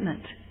commitment.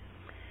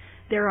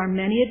 There are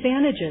many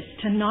advantages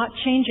to not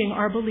changing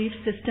our belief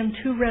system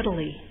too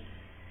readily,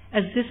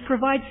 as this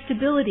provides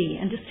stability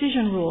and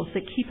decision rules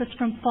that keep us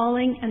from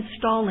falling and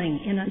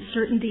stalling in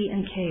uncertainty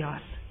and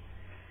chaos.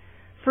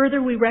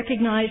 Further, we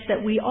recognize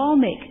that we all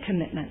make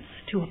commitments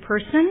to a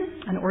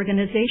person, an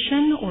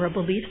organization, or a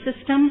belief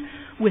system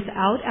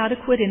without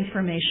adequate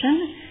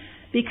information,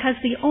 because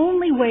the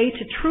only way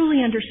to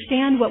truly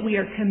understand what we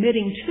are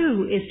committing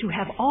to is to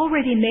have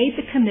already made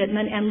the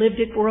commitment and lived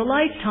it for a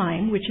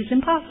lifetime, which is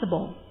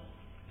impossible.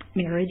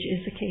 Marriage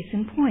is a case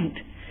in point.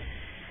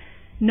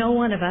 No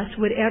one of us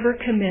would ever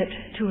commit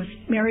to a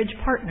marriage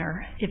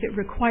partner if it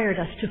required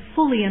us to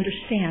fully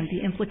understand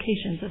the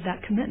implications of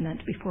that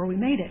commitment before we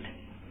made it.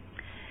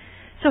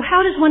 So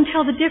how does one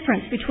tell the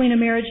difference between a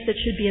marriage that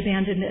should be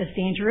abandoned as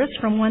dangerous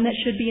from one that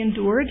should be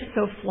endured,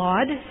 though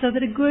flawed, so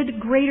that a good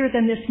greater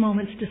than this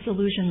moment's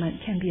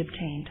disillusionment can be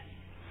obtained?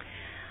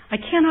 I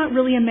cannot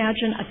really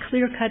imagine a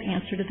clear-cut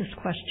answer to this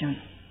question.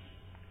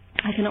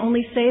 I can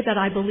only say that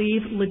I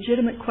believe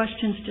legitimate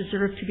questions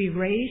deserve to be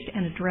raised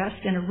and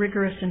addressed in a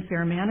rigorous and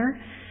fair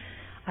manner.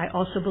 I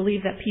also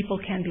believe that people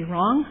can be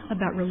wrong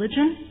about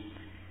religion.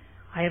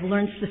 I have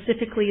learned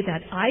specifically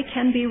that I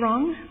can be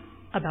wrong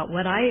about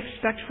what I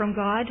expect from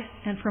God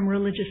and from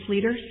religious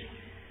leaders.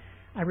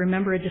 I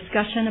remember a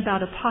discussion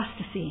about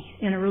apostasy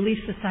in a Relief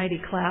Society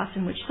class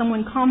in which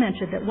someone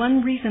commented that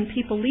one reason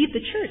people leave the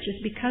church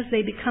is because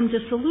they become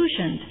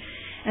disillusioned,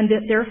 and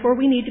that therefore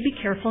we need to be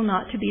careful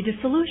not to be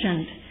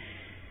disillusioned.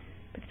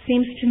 But it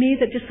seems to me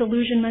that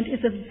disillusionment is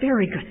a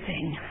very good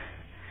thing.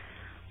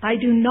 I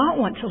do not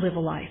want to live a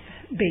life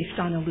based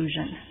on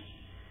illusion,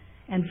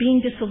 and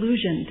being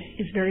disillusioned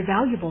is very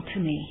valuable to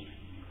me.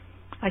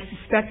 I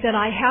suspect that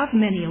I have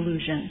many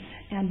illusions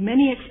and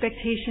many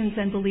expectations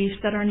and beliefs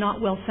that are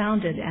not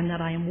well-founded and that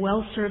I am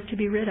well-served to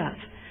be rid of.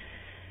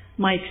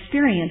 My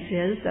experience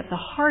is that the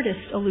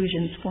hardest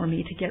illusions for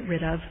me to get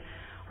rid of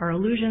are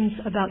illusions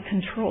about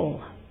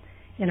control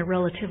in a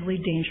relatively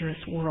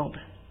dangerous world.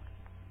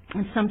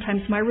 And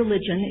sometimes my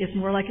religion is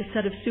more like a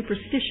set of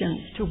superstitions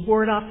to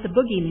ward off the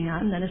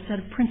boogeyman than a set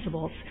of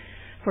principles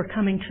for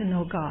coming to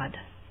know God.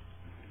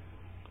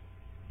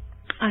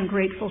 I'm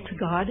grateful to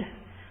God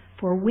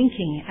for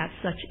winking at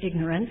such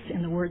ignorance,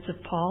 in the words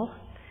of Paul,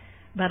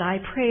 but I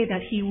pray that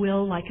He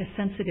will, like a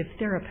sensitive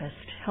therapist,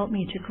 help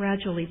me to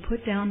gradually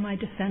put down my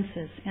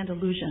defenses and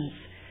illusions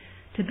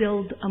to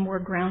build a more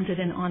grounded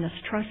and honest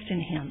trust in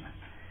Him,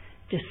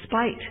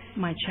 despite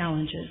my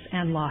challenges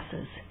and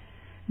losses,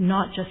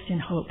 not just in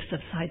hopes of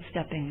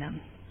sidestepping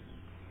them.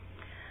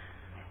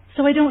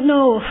 So I don't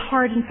know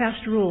hard and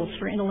fast rules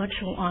for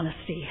intellectual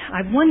honesty.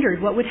 I've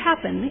wondered what would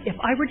happen if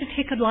I were to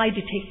take a lie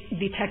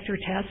detector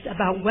test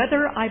about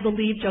whether I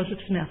believe Joseph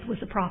Smith was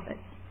a prophet.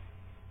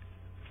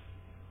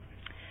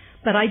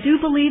 But I do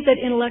believe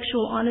that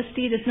intellectual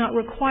honesty does not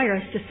require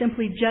us to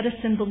simply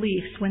jettison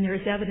beliefs when there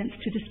is evidence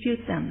to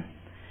dispute them.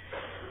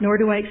 Nor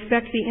do I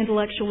expect the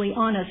intellectually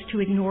honest to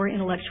ignore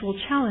intellectual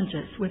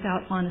challenges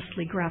without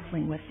honestly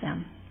grappling with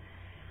them.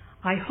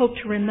 I hope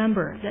to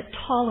remember that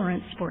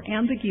tolerance for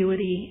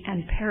ambiguity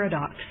and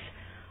paradox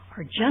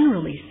are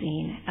generally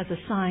seen as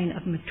a sign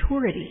of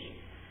maturity,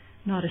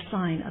 not a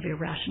sign of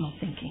irrational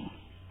thinking.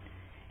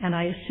 And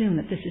I assume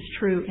that this is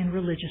true in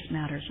religious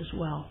matters as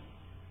well.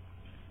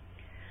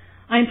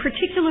 I am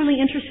particularly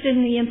interested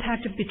in the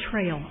impact of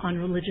betrayal on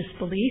religious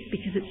belief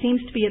because it seems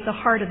to be at the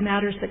heart of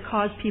matters that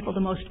cause people the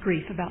most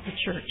grief about the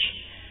church.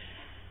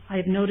 I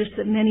have noticed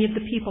that many of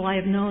the people I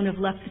have known who have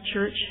left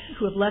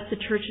the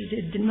church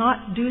did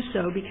not do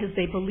so because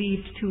they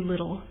believed too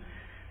little,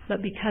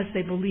 but because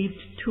they believed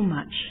too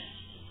much.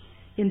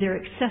 In their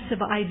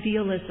excessive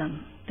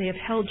idealism, they have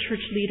held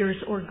church leaders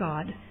or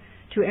God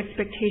to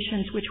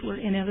expectations which were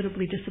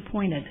inevitably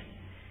disappointed,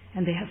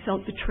 and they have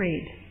felt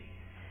betrayed.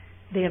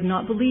 They have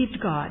not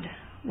believed God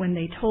when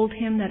they told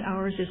Him that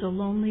ours is a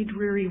lonely,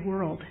 dreary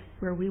world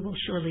where we will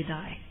surely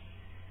die.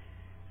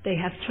 They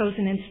have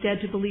chosen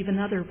instead to believe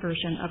another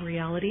version of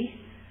reality,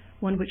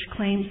 one which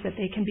claims that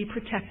they can be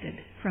protected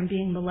from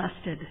being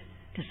molested,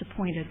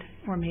 disappointed,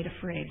 or made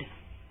afraid.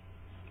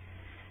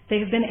 They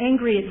have been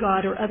angry at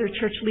God or other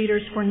church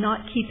leaders for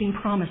not keeping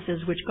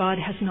promises which God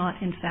has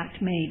not in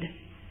fact made.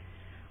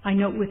 I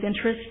note with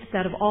interest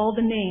that of all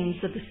the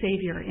names of the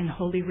Savior in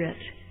Holy Writ,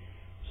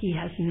 He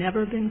has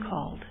never been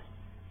called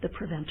the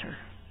Preventer.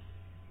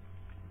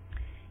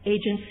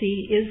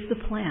 Agency is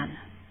the plan,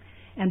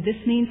 And this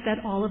means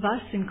that all of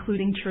us,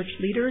 including church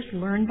leaders,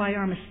 learn by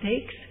our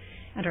mistakes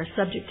and are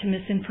subject to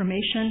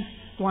misinformation,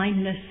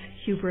 blindness,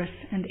 hubris,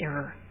 and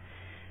error.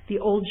 The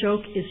old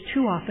joke is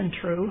too often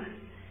true.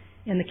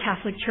 In the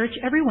Catholic Church,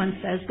 everyone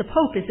says the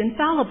Pope is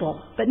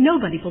infallible, but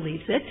nobody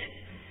believes it.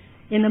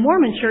 In the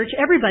Mormon Church,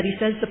 everybody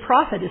says the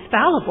prophet is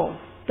fallible,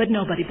 but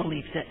nobody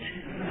believes it.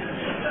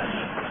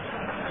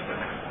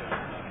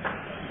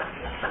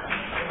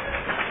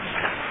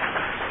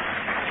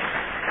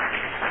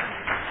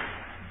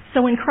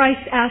 So when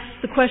Christ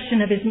asks the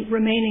question of his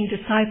remaining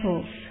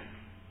disciples,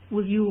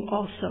 will you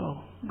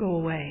also go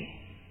away?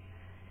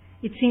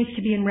 It seems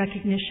to be in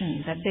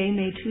recognition that they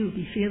may too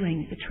be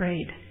feeling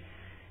betrayed,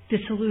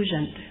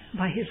 disillusioned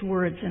by his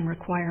words and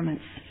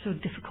requirements so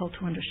difficult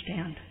to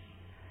understand.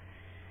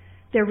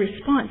 Their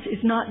response is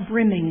not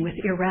brimming with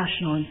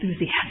irrational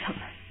enthusiasm.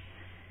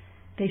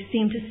 They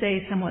seem to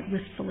say somewhat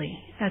wistfully,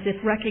 as if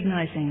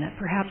recognizing that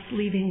perhaps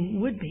leaving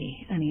would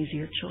be an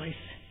easier choice.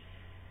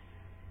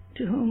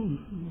 To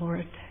whom,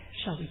 Lord,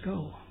 shall we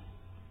go?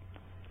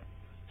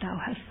 Thou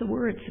hast the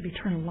words of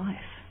eternal life.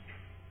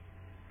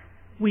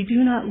 We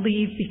do not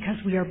leave because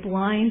we are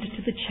blind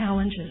to the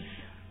challenges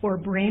or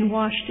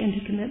brainwashed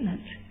into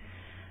commitment,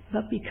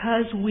 but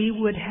because we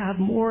would have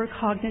more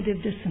cognitive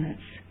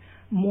dissonance,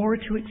 more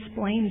to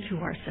explain to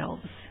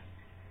ourselves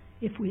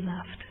if we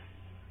left.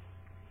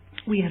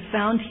 We have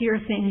found here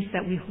things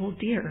that we hold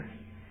dear,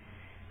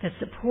 that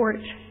support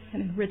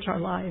and enrich our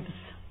lives.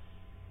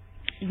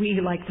 We,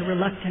 like the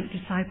reluctant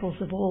disciples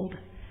of old,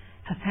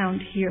 have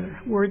found here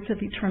words of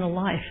eternal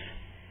life,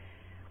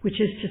 which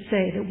is to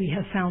say that we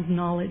have found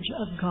knowledge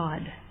of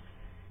God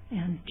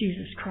and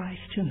Jesus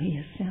Christ, whom he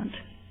has sent.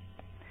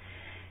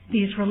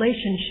 These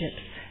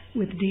relationships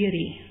with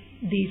deity,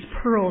 these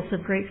pearls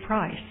of great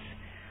price,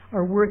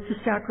 are worth the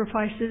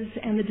sacrifices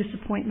and the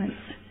disappointments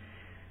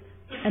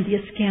and the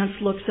askance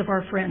looks of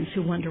our friends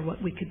who wonder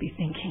what we could be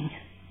thinking.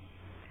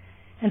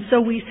 And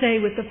so we say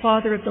with the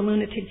father of the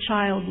lunatic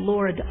child,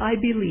 Lord, I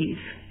believe.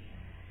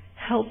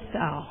 Help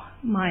thou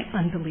my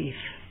unbelief.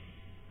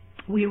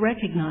 We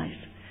recognize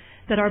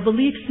that our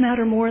beliefs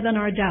matter more than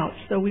our doubts,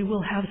 though we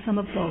will have some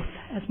of both,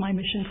 as my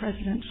mission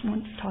president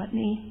once taught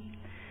me.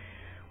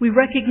 We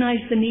recognize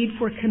the need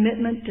for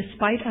commitment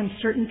despite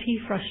uncertainty,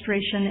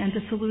 frustration, and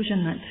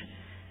disillusionment.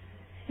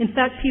 In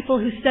fact, people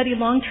who study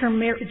long-term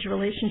marriage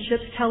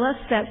relationships tell us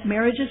that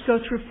marriages go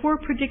through 4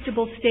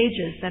 predictable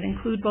stages that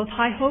include both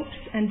high hopes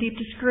and deep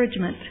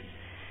discouragement.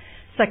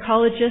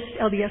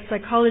 LDS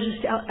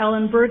psychologist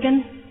Alan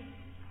Bergen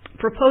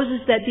proposes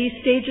that these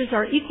stages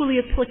are equally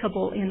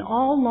applicable in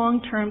all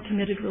long-term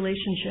committed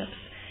relationships,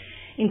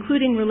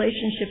 including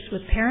relationships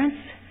with parents,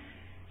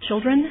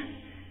 children,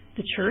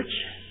 the church,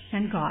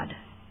 and God.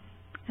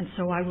 And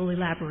so I will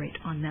elaborate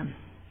on them.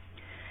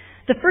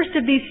 The first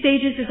of these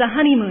stages is a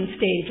honeymoon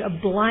stage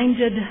of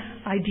blinded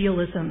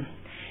idealism,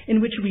 in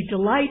which we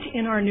delight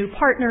in our new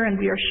partner and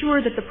we are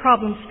sure that the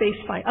problems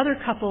faced by other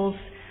couples,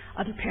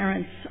 other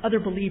parents, other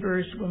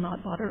believers will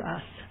not bother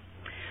us.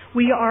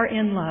 We are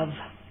in love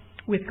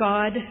with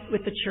God,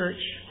 with the church,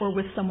 or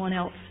with someone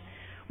else.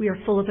 We are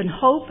full of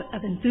hope,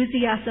 of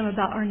enthusiasm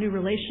about our new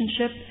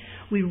relationship.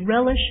 We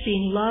relish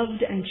being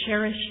loved and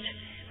cherished,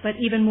 but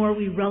even more,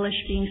 we relish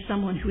being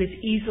someone who is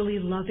easily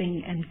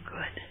loving and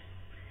good.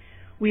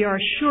 We are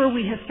sure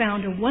we have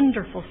found a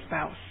wonderful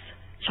spouse,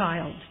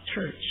 child,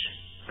 church,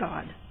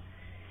 God.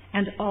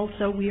 And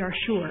also we are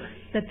sure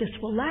that this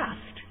will last.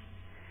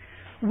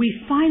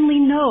 We finally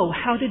know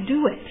how to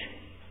do it,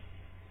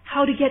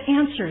 how to get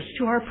answers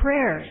to our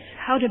prayers,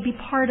 how to be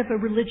part of a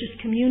religious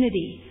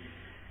community,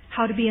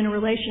 how to be in a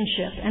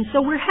relationship. And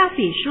so we're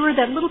happy, sure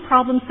that little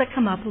problems that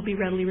come up will be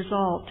readily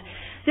resolved.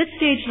 This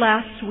stage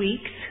lasts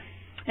weeks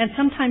and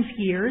sometimes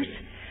years,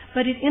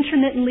 but it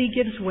intermittently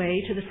gives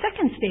way to the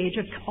second stage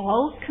of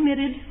all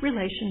committed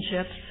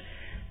relationships,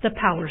 the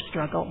power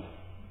struggle.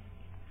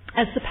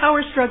 As the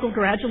power struggle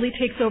gradually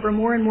takes over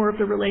more and more of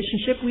the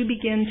relationship, we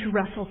begin to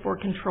wrestle for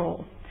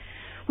control.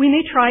 We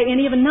may try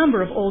any of a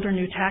number of old or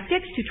new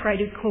tactics to try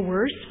to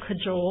coerce,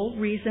 cajole,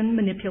 reason,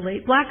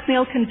 manipulate,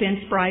 blackmail, convince,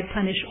 bribe,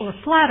 punish, or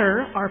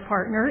flatter our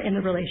partner in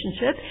the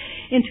relationship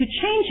into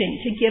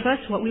changing to give us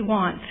what we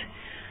want.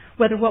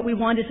 Whether what we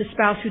want is a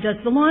spouse who does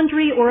the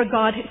laundry or a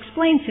God who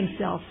explains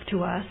himself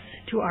to us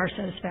to our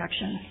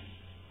satisfaction.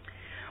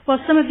 While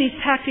some of these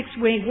tactics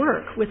may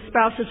work with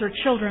spouses or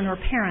children or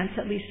parents,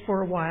 at least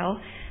for a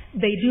while,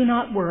 they do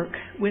not work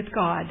with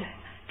God.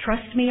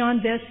 Trust me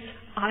on this,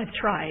 I've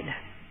tried.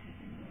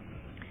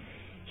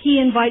 He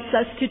invites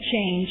us to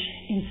change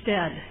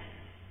instead,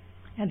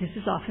 and this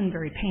is often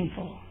very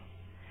painful.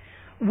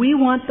 We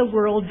want the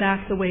world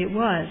back the way it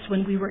was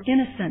when we were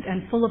innocent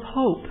and full of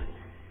hope,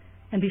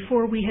 and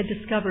before we had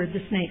discovered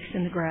the snakes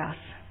in the grass.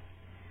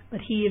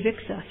 But he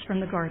evicts us from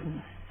the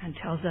garden and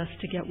tells us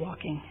to get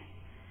walking.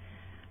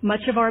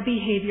 Much of our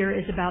behavior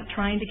is about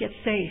trying to get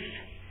safe,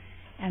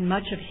 and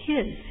much of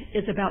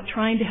his is about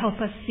trying to help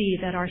us see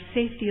that our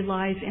safety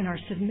lies in our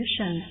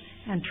submission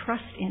and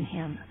trust in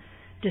him,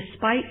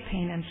 despite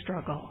pain and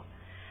struggle,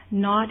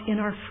 not in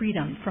our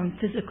freedom from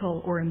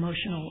physical or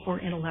emotional or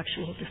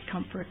intellectual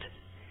discomfort.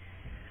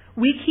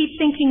 We keep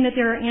thinking that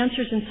there are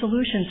answers and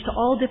solutions to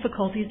all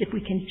difficulties if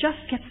we can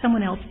just get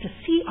someone else to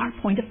see our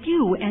point of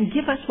view and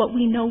give us what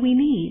we know we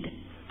need.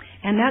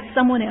 And that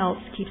someone else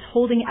keeps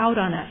holding out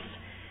on us,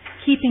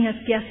 keeping us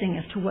guessing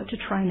as to what to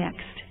try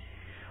next.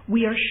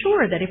 We are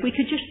sure that if we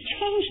could just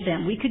change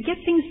them, we could get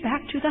things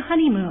back to the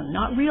honeymoon,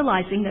 not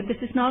realizing that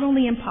this is not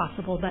only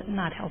impossible, but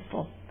not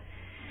helpful.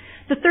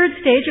 The third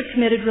stage of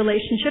committed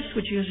relationships,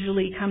 which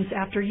usually comes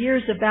after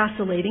years of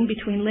vacillating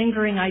between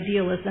lingering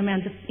idealism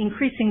and the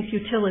increasing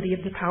futility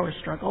of the power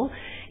struggle,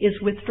 is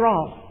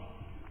withdrawal.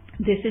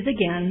 This is,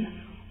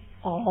 again,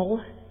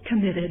 all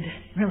committed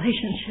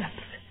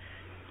relationships.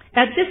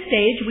 At this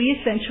stage, we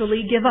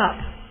essentially give up.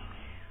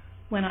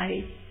 When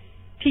I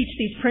teach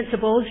these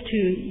principles to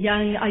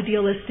young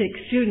idealistic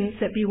students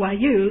at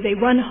BYU, they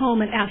run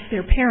home and ask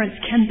their parents,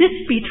 "Can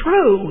this be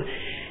true?"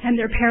 And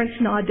their parents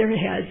nod their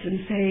heads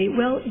and say,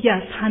 "Well,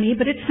 yes, honey,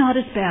 but it's not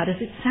as bad as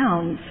it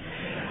sounds."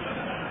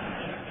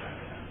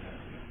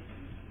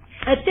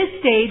 At this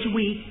stage,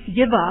 we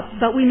give up,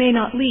 but we may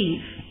not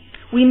leave.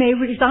 We may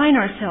resign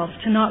ourselves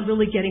to not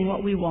really getting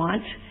what we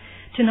want,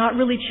 to not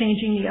really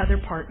changing the other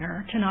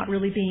partner, to not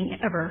really being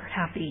ever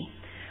happy.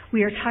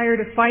 We are tired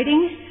of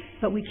fighting,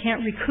 but we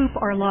can't recoup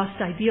our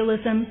lost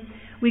idealism.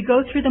 We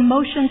go through the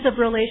motions of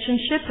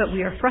relationship, but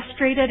we are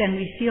frustrated and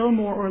we feel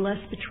more or less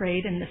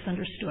betrayed and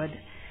misunderstood.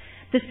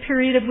 This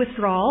period of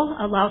withdrawal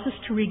allows us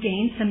to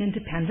regain some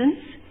independence.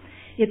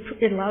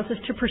 It allows us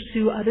to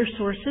pursue other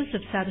sources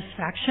of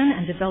satisfaction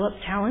and develop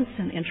talents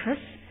and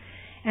interests.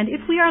 And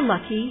if we are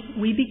lucky,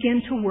 we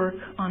begin to work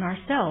on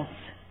ourselves,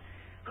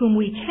 whom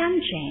we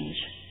can change,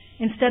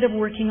 instead of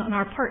working on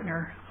our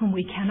partner, whom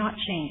we cannot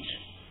change.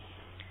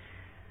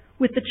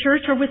 With the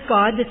church or with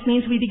God, this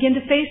means we begin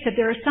to face that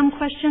there are some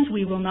questions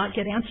we will not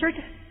get answered,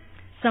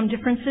 some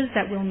differences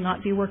that will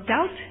not be worked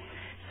out,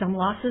 some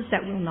losses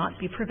that will not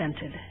be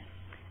prevented.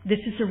 This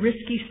is a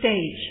risky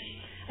stage,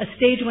 a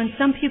stage when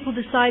some people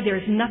decide there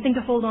is nothing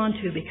to hold on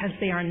to because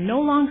they are no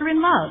longer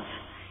in love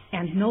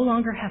and no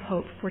longer have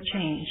hope for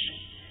change.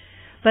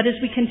 But as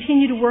we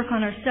continue to work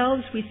on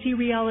ourselves, we see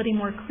reality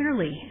more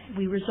clearly.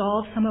 We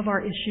resolve some of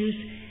our issues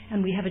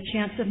and we have a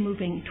chance of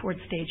moving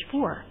towards stage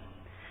 4.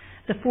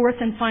 The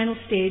fourth and final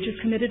stage of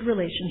committed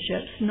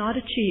relationships, not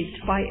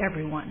achieved by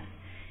everyone,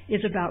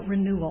 is about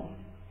renewal.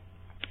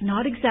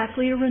 Not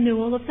exactly a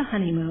renewal of the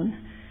honeymoon,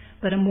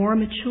 but a more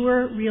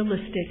mature,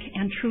 realistic,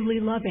 and truly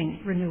loving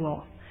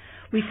renewal.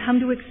 We come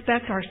to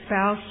expect our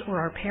spouse or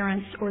our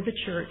parents or the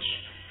church.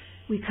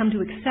 We come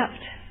to accept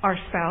our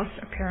spouse,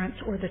 our parents,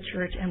 or the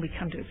church, and we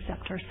come to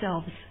accept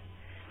ourselves.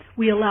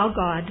 We allow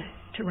God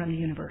to run the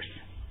universe.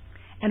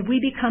 And we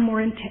become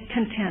more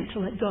content to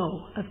let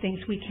go of things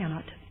we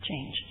cannot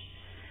change.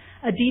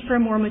 A deeper,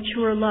 more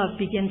mature love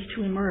begins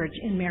to emerge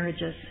in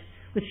marriages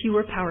with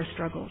fewer power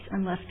struggles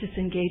and less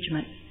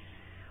disengagement.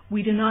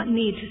 We do not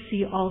need to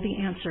see all the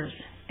answers,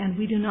 and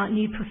we do not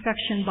need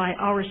perfection by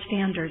our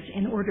standards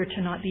in order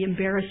to not be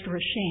embarrassed or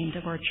ashamed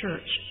of our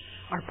church,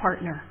 our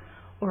partner,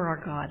 or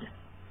our God.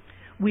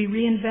 We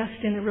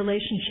reinvest in the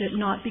relationship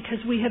not because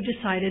we have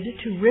decided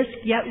to risk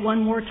yet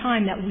one more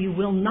time that we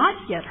will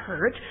not get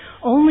hurt,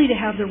 only to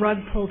have the rug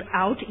pulled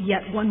out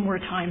yet one more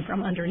time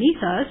from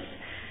underneath us,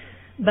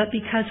 but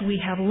because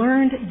we have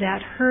learned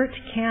that hurt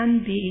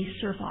can be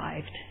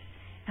survived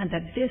and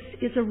that this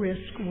is a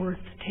risk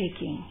worth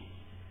taking.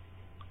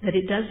 That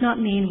it does not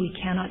mean we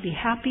cannot be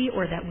happy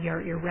or that we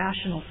are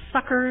irrational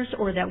suckers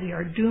or that we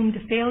are doomed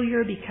to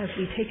failure because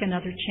we take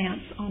another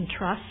chance on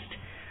trust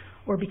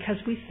or because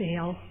we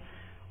fail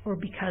or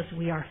because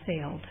we are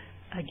failed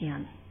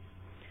again.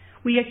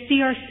 We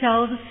see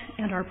ourselves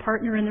and our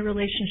partner in the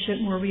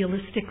relationship more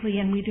realistically,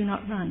 and we do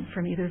not run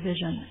from either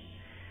vision.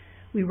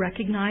 We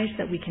recognize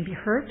that we can be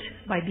hurt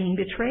by being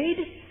betrayed,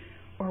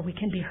 or we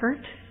can be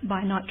hurt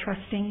by not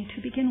trusting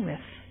to begin with.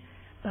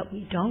 But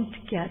we don't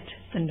get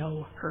the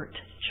no hurt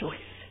choice,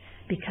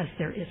 because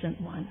there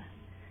isn't one.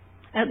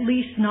 At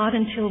least not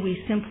until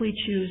we simply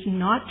choose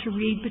not to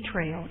read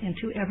betrayal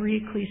into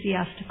every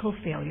ecclesiastical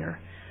failure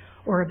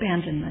or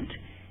abandonment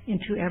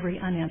into every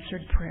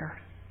unanswered prayer.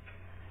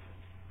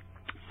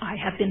 I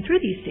have been through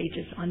these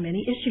stages on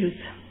many issues,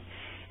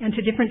 and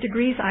to different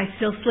degrees I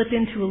still slip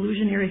into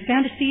illusionary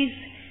fantasies,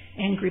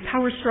 angry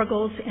power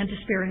struggles, and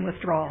despairing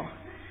withdrawal.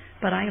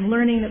 But I am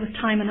learning that with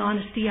time and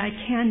honesty I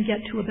can get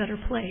to a better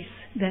place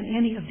than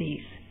any of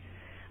these.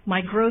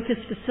 My growth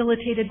is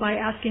facilitated by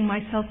asking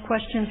myself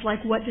questions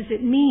like, what does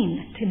it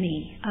mean to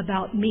me,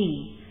 about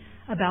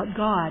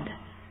God,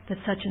 that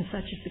such and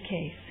such is the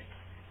case?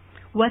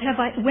 When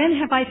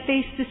have I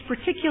faced this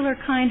particular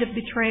kind of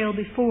betrayal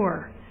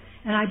before?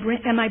 And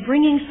am I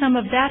bringing some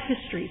of that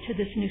history to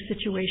this new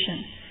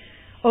situation,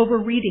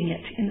 overreading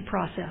it in the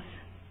process?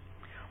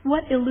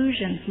 What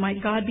illusions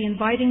might God be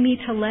inviting me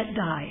to let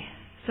die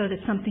so that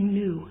something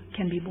new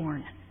can be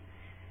born?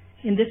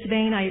 In this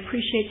vein, I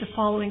appreciate the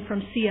following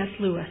from C.S.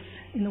 Lewis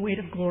in The Weight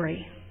of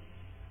Glory.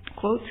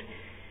 Quote,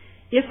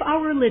 "If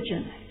our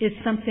religion is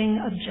something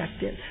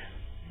objective,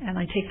 and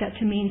I take that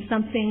to mean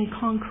something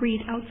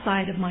concrete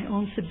outside of my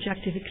own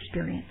subjective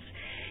experience.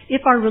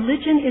 If our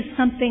religion is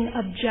something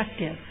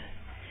objective,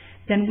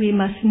 then we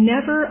must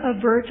never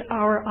avert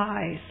our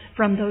eyes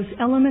from those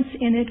elements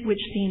in it which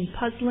seem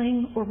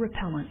puzzling or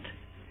repellent.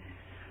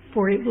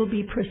 For it will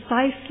be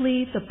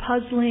precisely the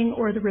puzzling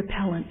or the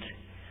repellent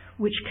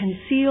which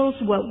conceals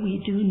what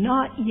we do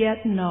not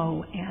yet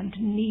know and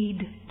need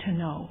to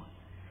know.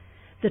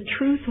 The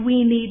truth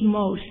we need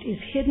most is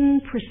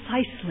hidden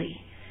precisely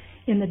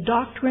in the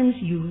doctrines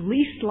you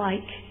least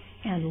like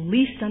and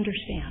least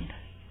understand.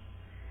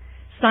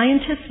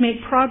 Scientists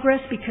make progress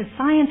because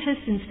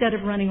scientists, instead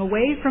of running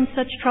away from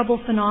such trouble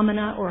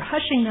phenomena or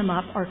hushing them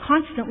up, are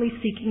constantly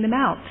seeking them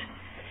out.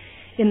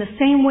 In the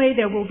same way,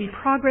 there will be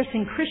progress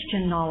in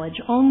Christian knowledge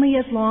only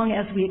as long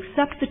as we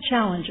accept the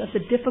challenge of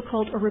the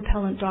difficult or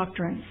repellent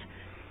doctrines.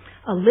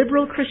 A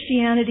liberal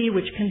Christianity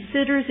which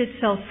considers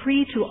itself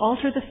free to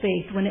alter the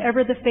faith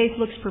whenever the faith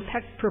looks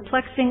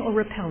perplexing or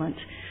repellent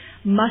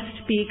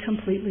must be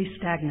completely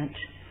stagnant.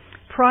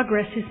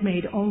 Progress is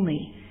made only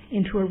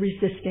into a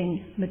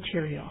resisting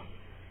material.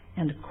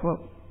 End of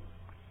quote.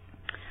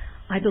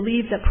 I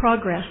believe that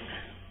progress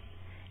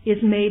is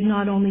made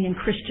not only in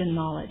Christian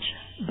knowledge,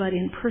 but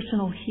in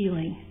personal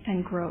healing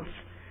and growth,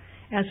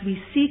 as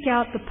we seek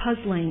out the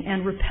puzzling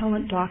and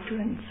repellent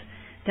doctrines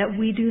that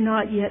we do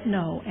not yet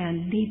know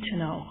and need to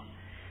know,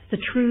 the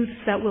truths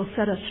that will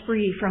set us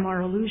free from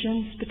our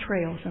illusions,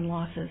 betrayals, and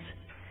losses.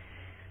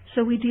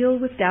 So we deal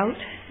with doubt,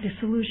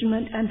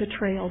 disillusionment, and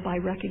betrayal by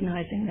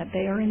recognizing that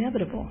they are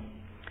inevitable,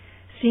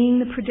 seeing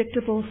the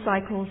predictable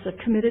cycles of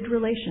committed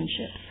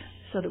relationships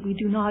so that we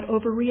do not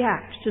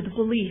overreact to the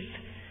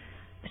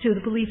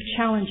belief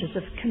challenges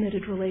of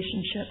committed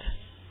relationship,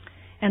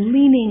 and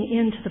leaning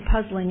into the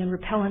puzzling and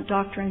repellent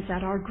doctrines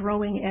at our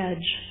growing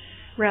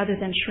edge rather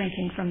than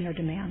shrinking from their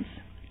demands.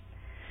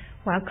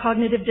 While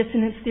cognitive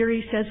dissonance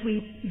theory says we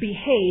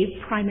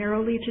behave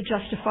primarily to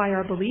justify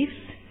our beliefs,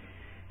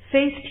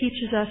 faith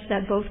teaches us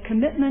that both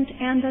commitment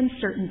and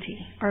uncertainty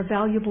are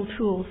valuable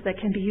tools that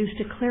can be used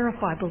to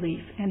clarify belief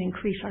and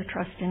increase our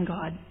trust in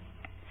God.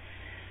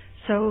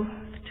 So,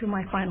 to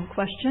my final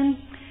question,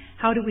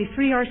 how do we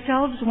free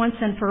ourselves once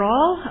and for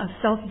all of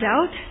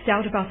self-doubt,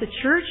 doubt about the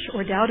church,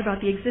 or doubt about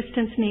the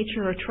existence,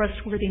 nature, or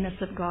trustworthiness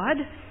of God?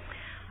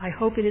 I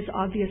hope it is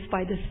obvious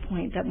by this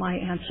point that my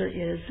answer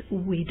is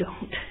we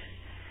don't.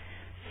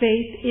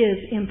 Faith is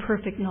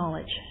imperfect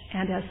knowledge,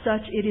 and as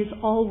such, it is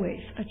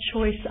always a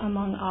choice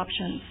among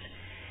options.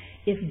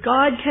 If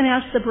God can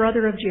ask the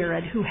brother of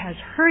Jared, who has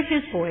heard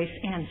his voice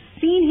and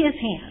seen his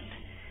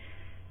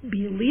hand,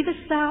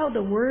 "Believest thou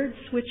the words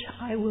which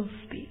I will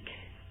speak?"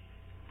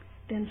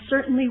 then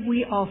certainly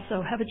we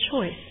also have a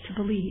choice to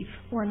believe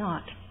or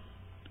not,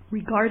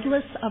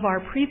 regardless of our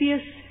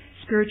previous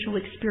spiritual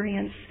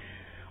experience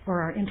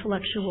or our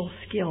intellectual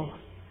skill.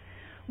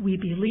 We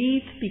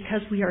believe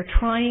because we are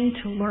trying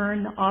to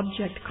learn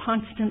object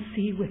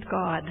constancy with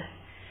God,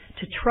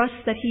 to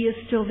trust that He is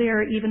still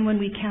there even when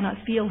we cannot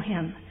feel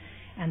Him,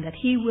 and that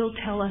He will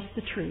tell us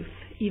the truth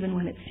even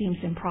when it seems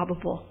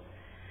improbable.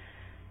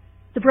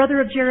 The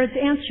brother of Jared's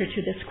answer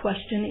to this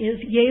question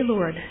is, "Yea,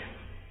 Lord,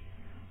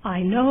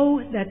 I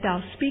know that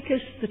Thou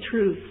speakest the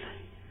truth,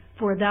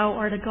 for Thou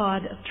art a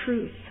God of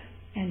truth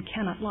and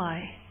cannot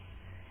lie."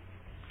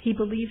 He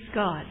believes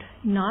God,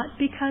 not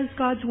because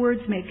God's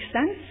words make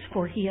sense,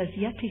 for he has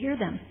yet to hear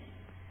them.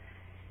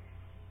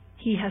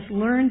 He has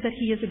learned that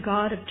He is a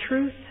God of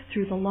truth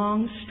through the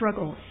long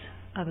struggles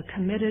of a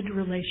committed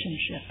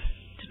relationship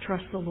to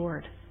trust the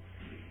Lord.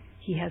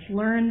 He has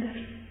learned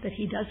that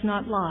He does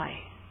not lie,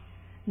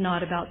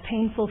 not about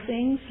painful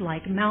things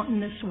like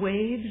mountainous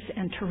waves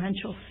and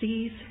torrential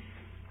seas,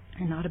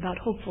 and not about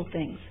hopeful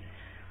things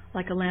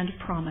like a land of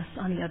promise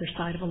on the other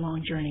side of a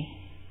long journey.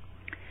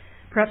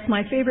 Perhaps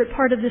my favorite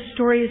part of this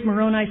story is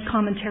Moroni's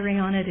commentary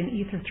on it in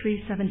Ether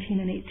 3:17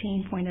 and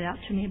 18, pointed out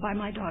to me by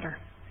my daughter.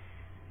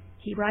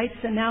 He writes,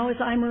 "And now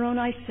as I,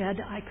 Moroni, said,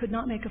 I could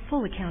not make a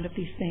full account of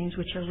these things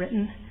which are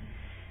written.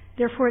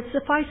 Therefore it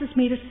suffices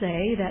me to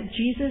say that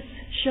Jesus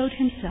showed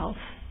Himself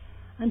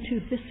unto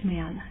this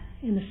man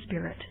in the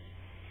Spirit,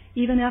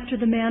 even after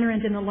the manner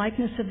and in the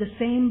likeness of the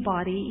same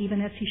body, even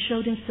as He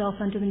showed Himself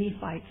unto the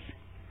Nephites.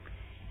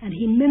 And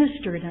He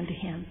ministered unto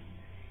him,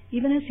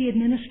 even as He had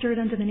ministered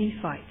unto the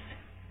Nephites.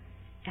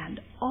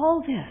 And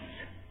all this,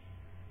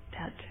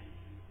 that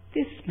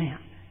this man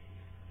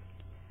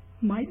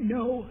might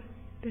know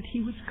that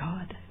He was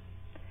God,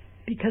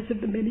 because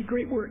of the many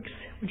great works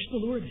which the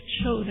Lord had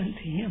showed unto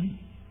him."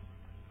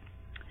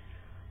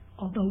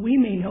 Although we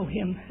may know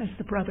him as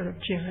the brother of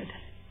Jared,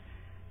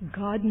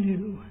 God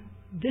knew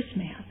this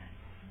man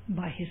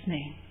by his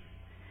name,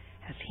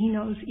 as He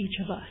knows each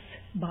of us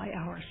by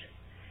ours.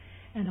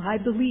 And I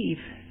believe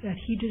that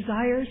He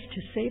desires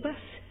to save us,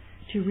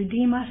 to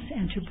redeem us,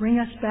 and to bring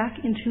us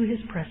back into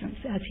His presence,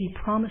 as He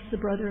promised the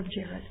brother of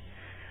Jared,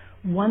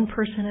 one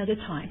person at a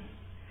time,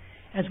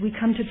 as we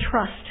come to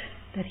trust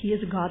that He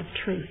is a God of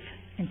truth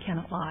and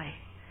cannot lie.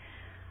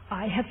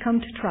 I have come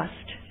to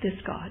trust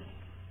this God,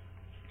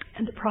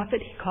 and the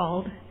prophet He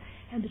called,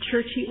 and the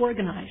church He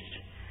organized,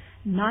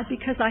 not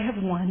because I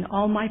have won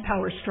all my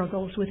power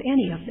struggles with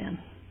any of them,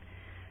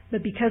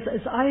 but because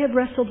as I have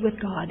wrestled with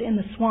God in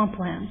the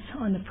swamplands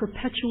on the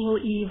perpetual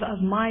eve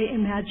of my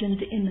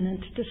imagined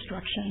imminent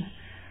destruction,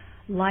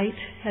 light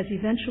has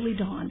eventually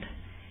dawned,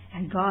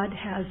 and God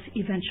has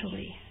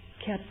eventually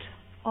kept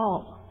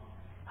all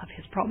of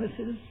his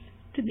promises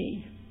to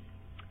me.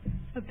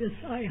 Of this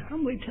I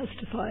humbly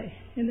testify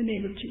in the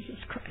name of Jesus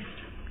Christ.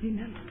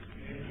 Amen.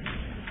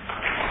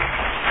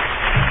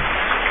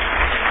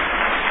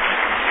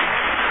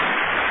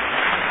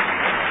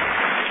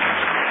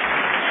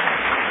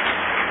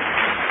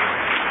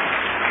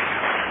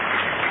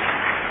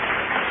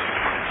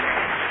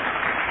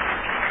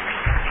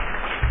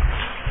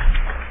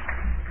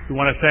 We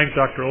want to thank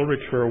Dr.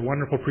 Ulrich for a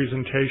wonderful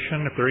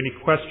presentation. If there are any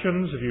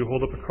questions, if you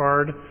hold up a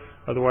card,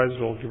 otherwise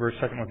we'll give her a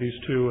second with these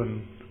two.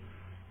 And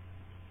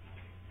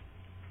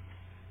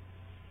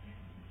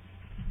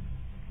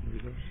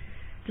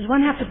does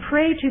one have to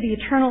pray to the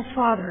eternal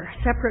Father,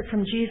 separate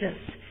from Jesus,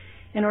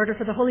 in order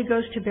for the Holy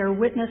Ghost to bear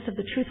witness of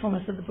the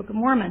truthfulness of the Book of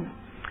Mormon?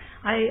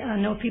 I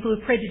know people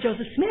who prayed to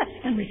Joseph Smith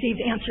and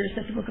received answers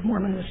that the Book of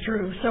Mormon was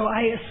true, so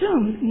I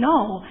assume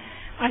no.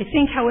 I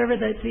think, however,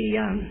 that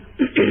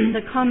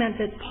the comment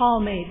that Paul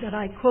made, that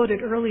I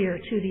quoted earlier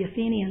to the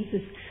Athenians,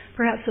 is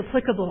perhaps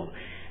applicable.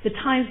 The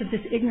times of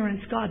this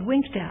ignorance God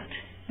winked at,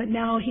 but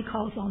now he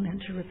calls all men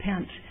to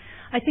repent.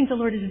 I think the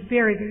Lord is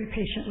very, very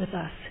patient with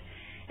us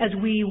as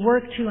we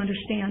work to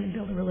understand and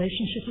build a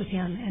relationship with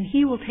him. And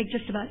he will take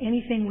just about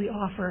anything we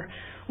offer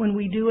when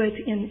we do it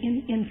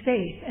in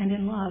faith and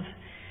in love.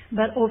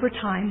 But over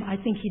time, I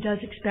think he does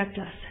expect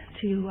us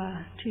to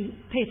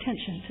pay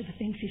attention to the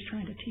things he's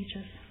trying to teach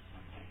us.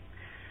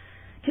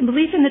 Can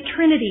belief in the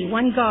Trinity,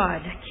 one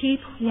God,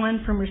 keep one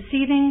from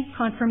receiving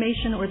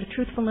confirmation or the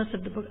truthfulness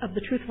of the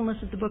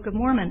Book of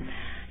Mormon?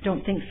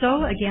 Don't think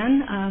so.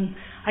 Again,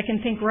 I can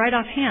think right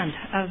offhand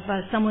of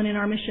someone in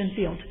our mission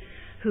field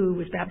who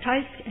was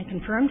baptized and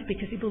confirmed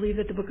because he believed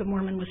that the Book of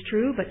Mormon was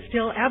true, but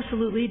still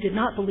absolutely did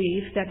not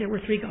believe that there were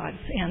three gods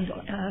and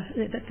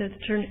that the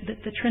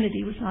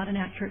Trinity was not an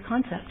accurate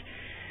concept.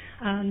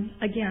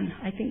 Again,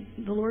 I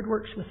think the Lord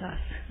works with us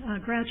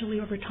gradually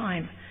over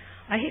time.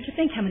 I hate to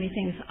think how many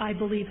things I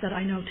believe that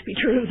I know to be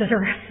true that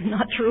are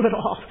not true at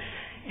all.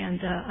 And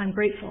I'm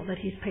grateful that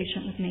he's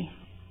patient with me.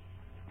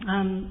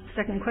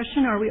 Second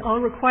question, are we all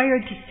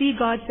required to see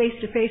God face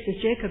to face as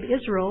Jacob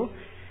Israel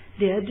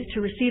did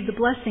to receive the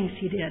blessings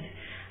he did?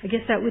 I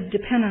guess that would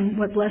depend on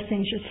what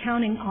blessings you're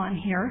counting on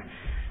here.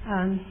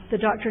 The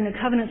Doctrine and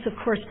Covenants, of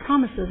course,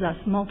 promises us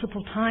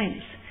multiple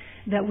times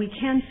that we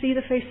can see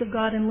the face of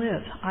God and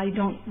live. I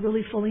don't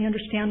really fully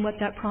understand what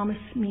that promise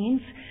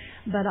means,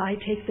 but I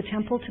take the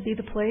temple to be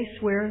the place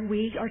where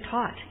we are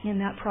taught in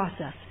that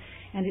process.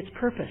 And its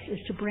purpose is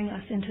to bring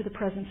us into the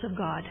presence of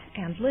God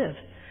and live.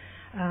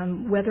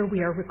 Whether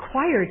we are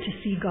required to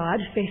see God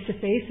face to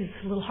face is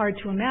a little hard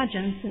to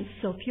imagine since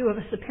so few of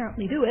us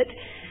apparently do it.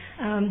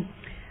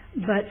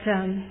 But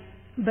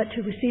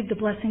to receive the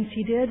blessings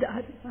he did,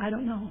 I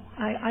don't know.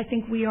 I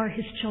think we are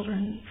his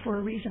children for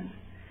a reason.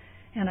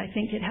 And I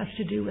think it has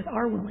to do with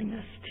our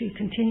willingness to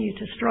continue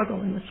to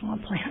struggle in the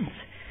swamplands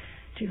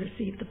to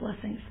receive the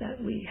blessings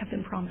that we have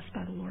been promised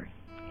by the Lord.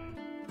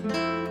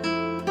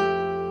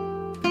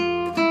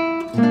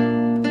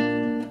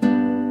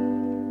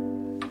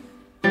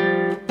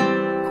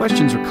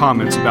 Questions or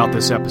comments about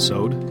this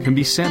episode can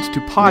be sent to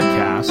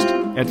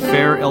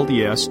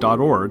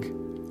podcast@fairlds.org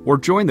or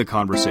join the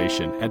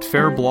conversation at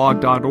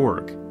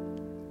fairblog.org.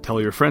 Tell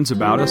your friends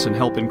about us and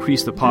help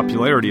increase the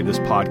popularity of this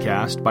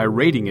podcast by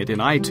rating it in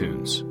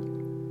iTunes.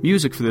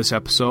 Music for this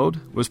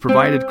episode was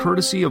provided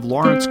courtesy of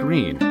Lawrence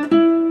Green.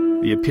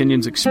 The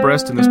opinions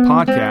expressed in this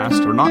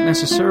podcast are not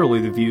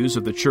necessarily the views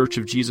of the Church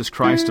of Jesus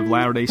Christ of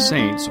Latter-day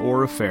Saints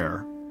or of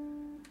FAIR.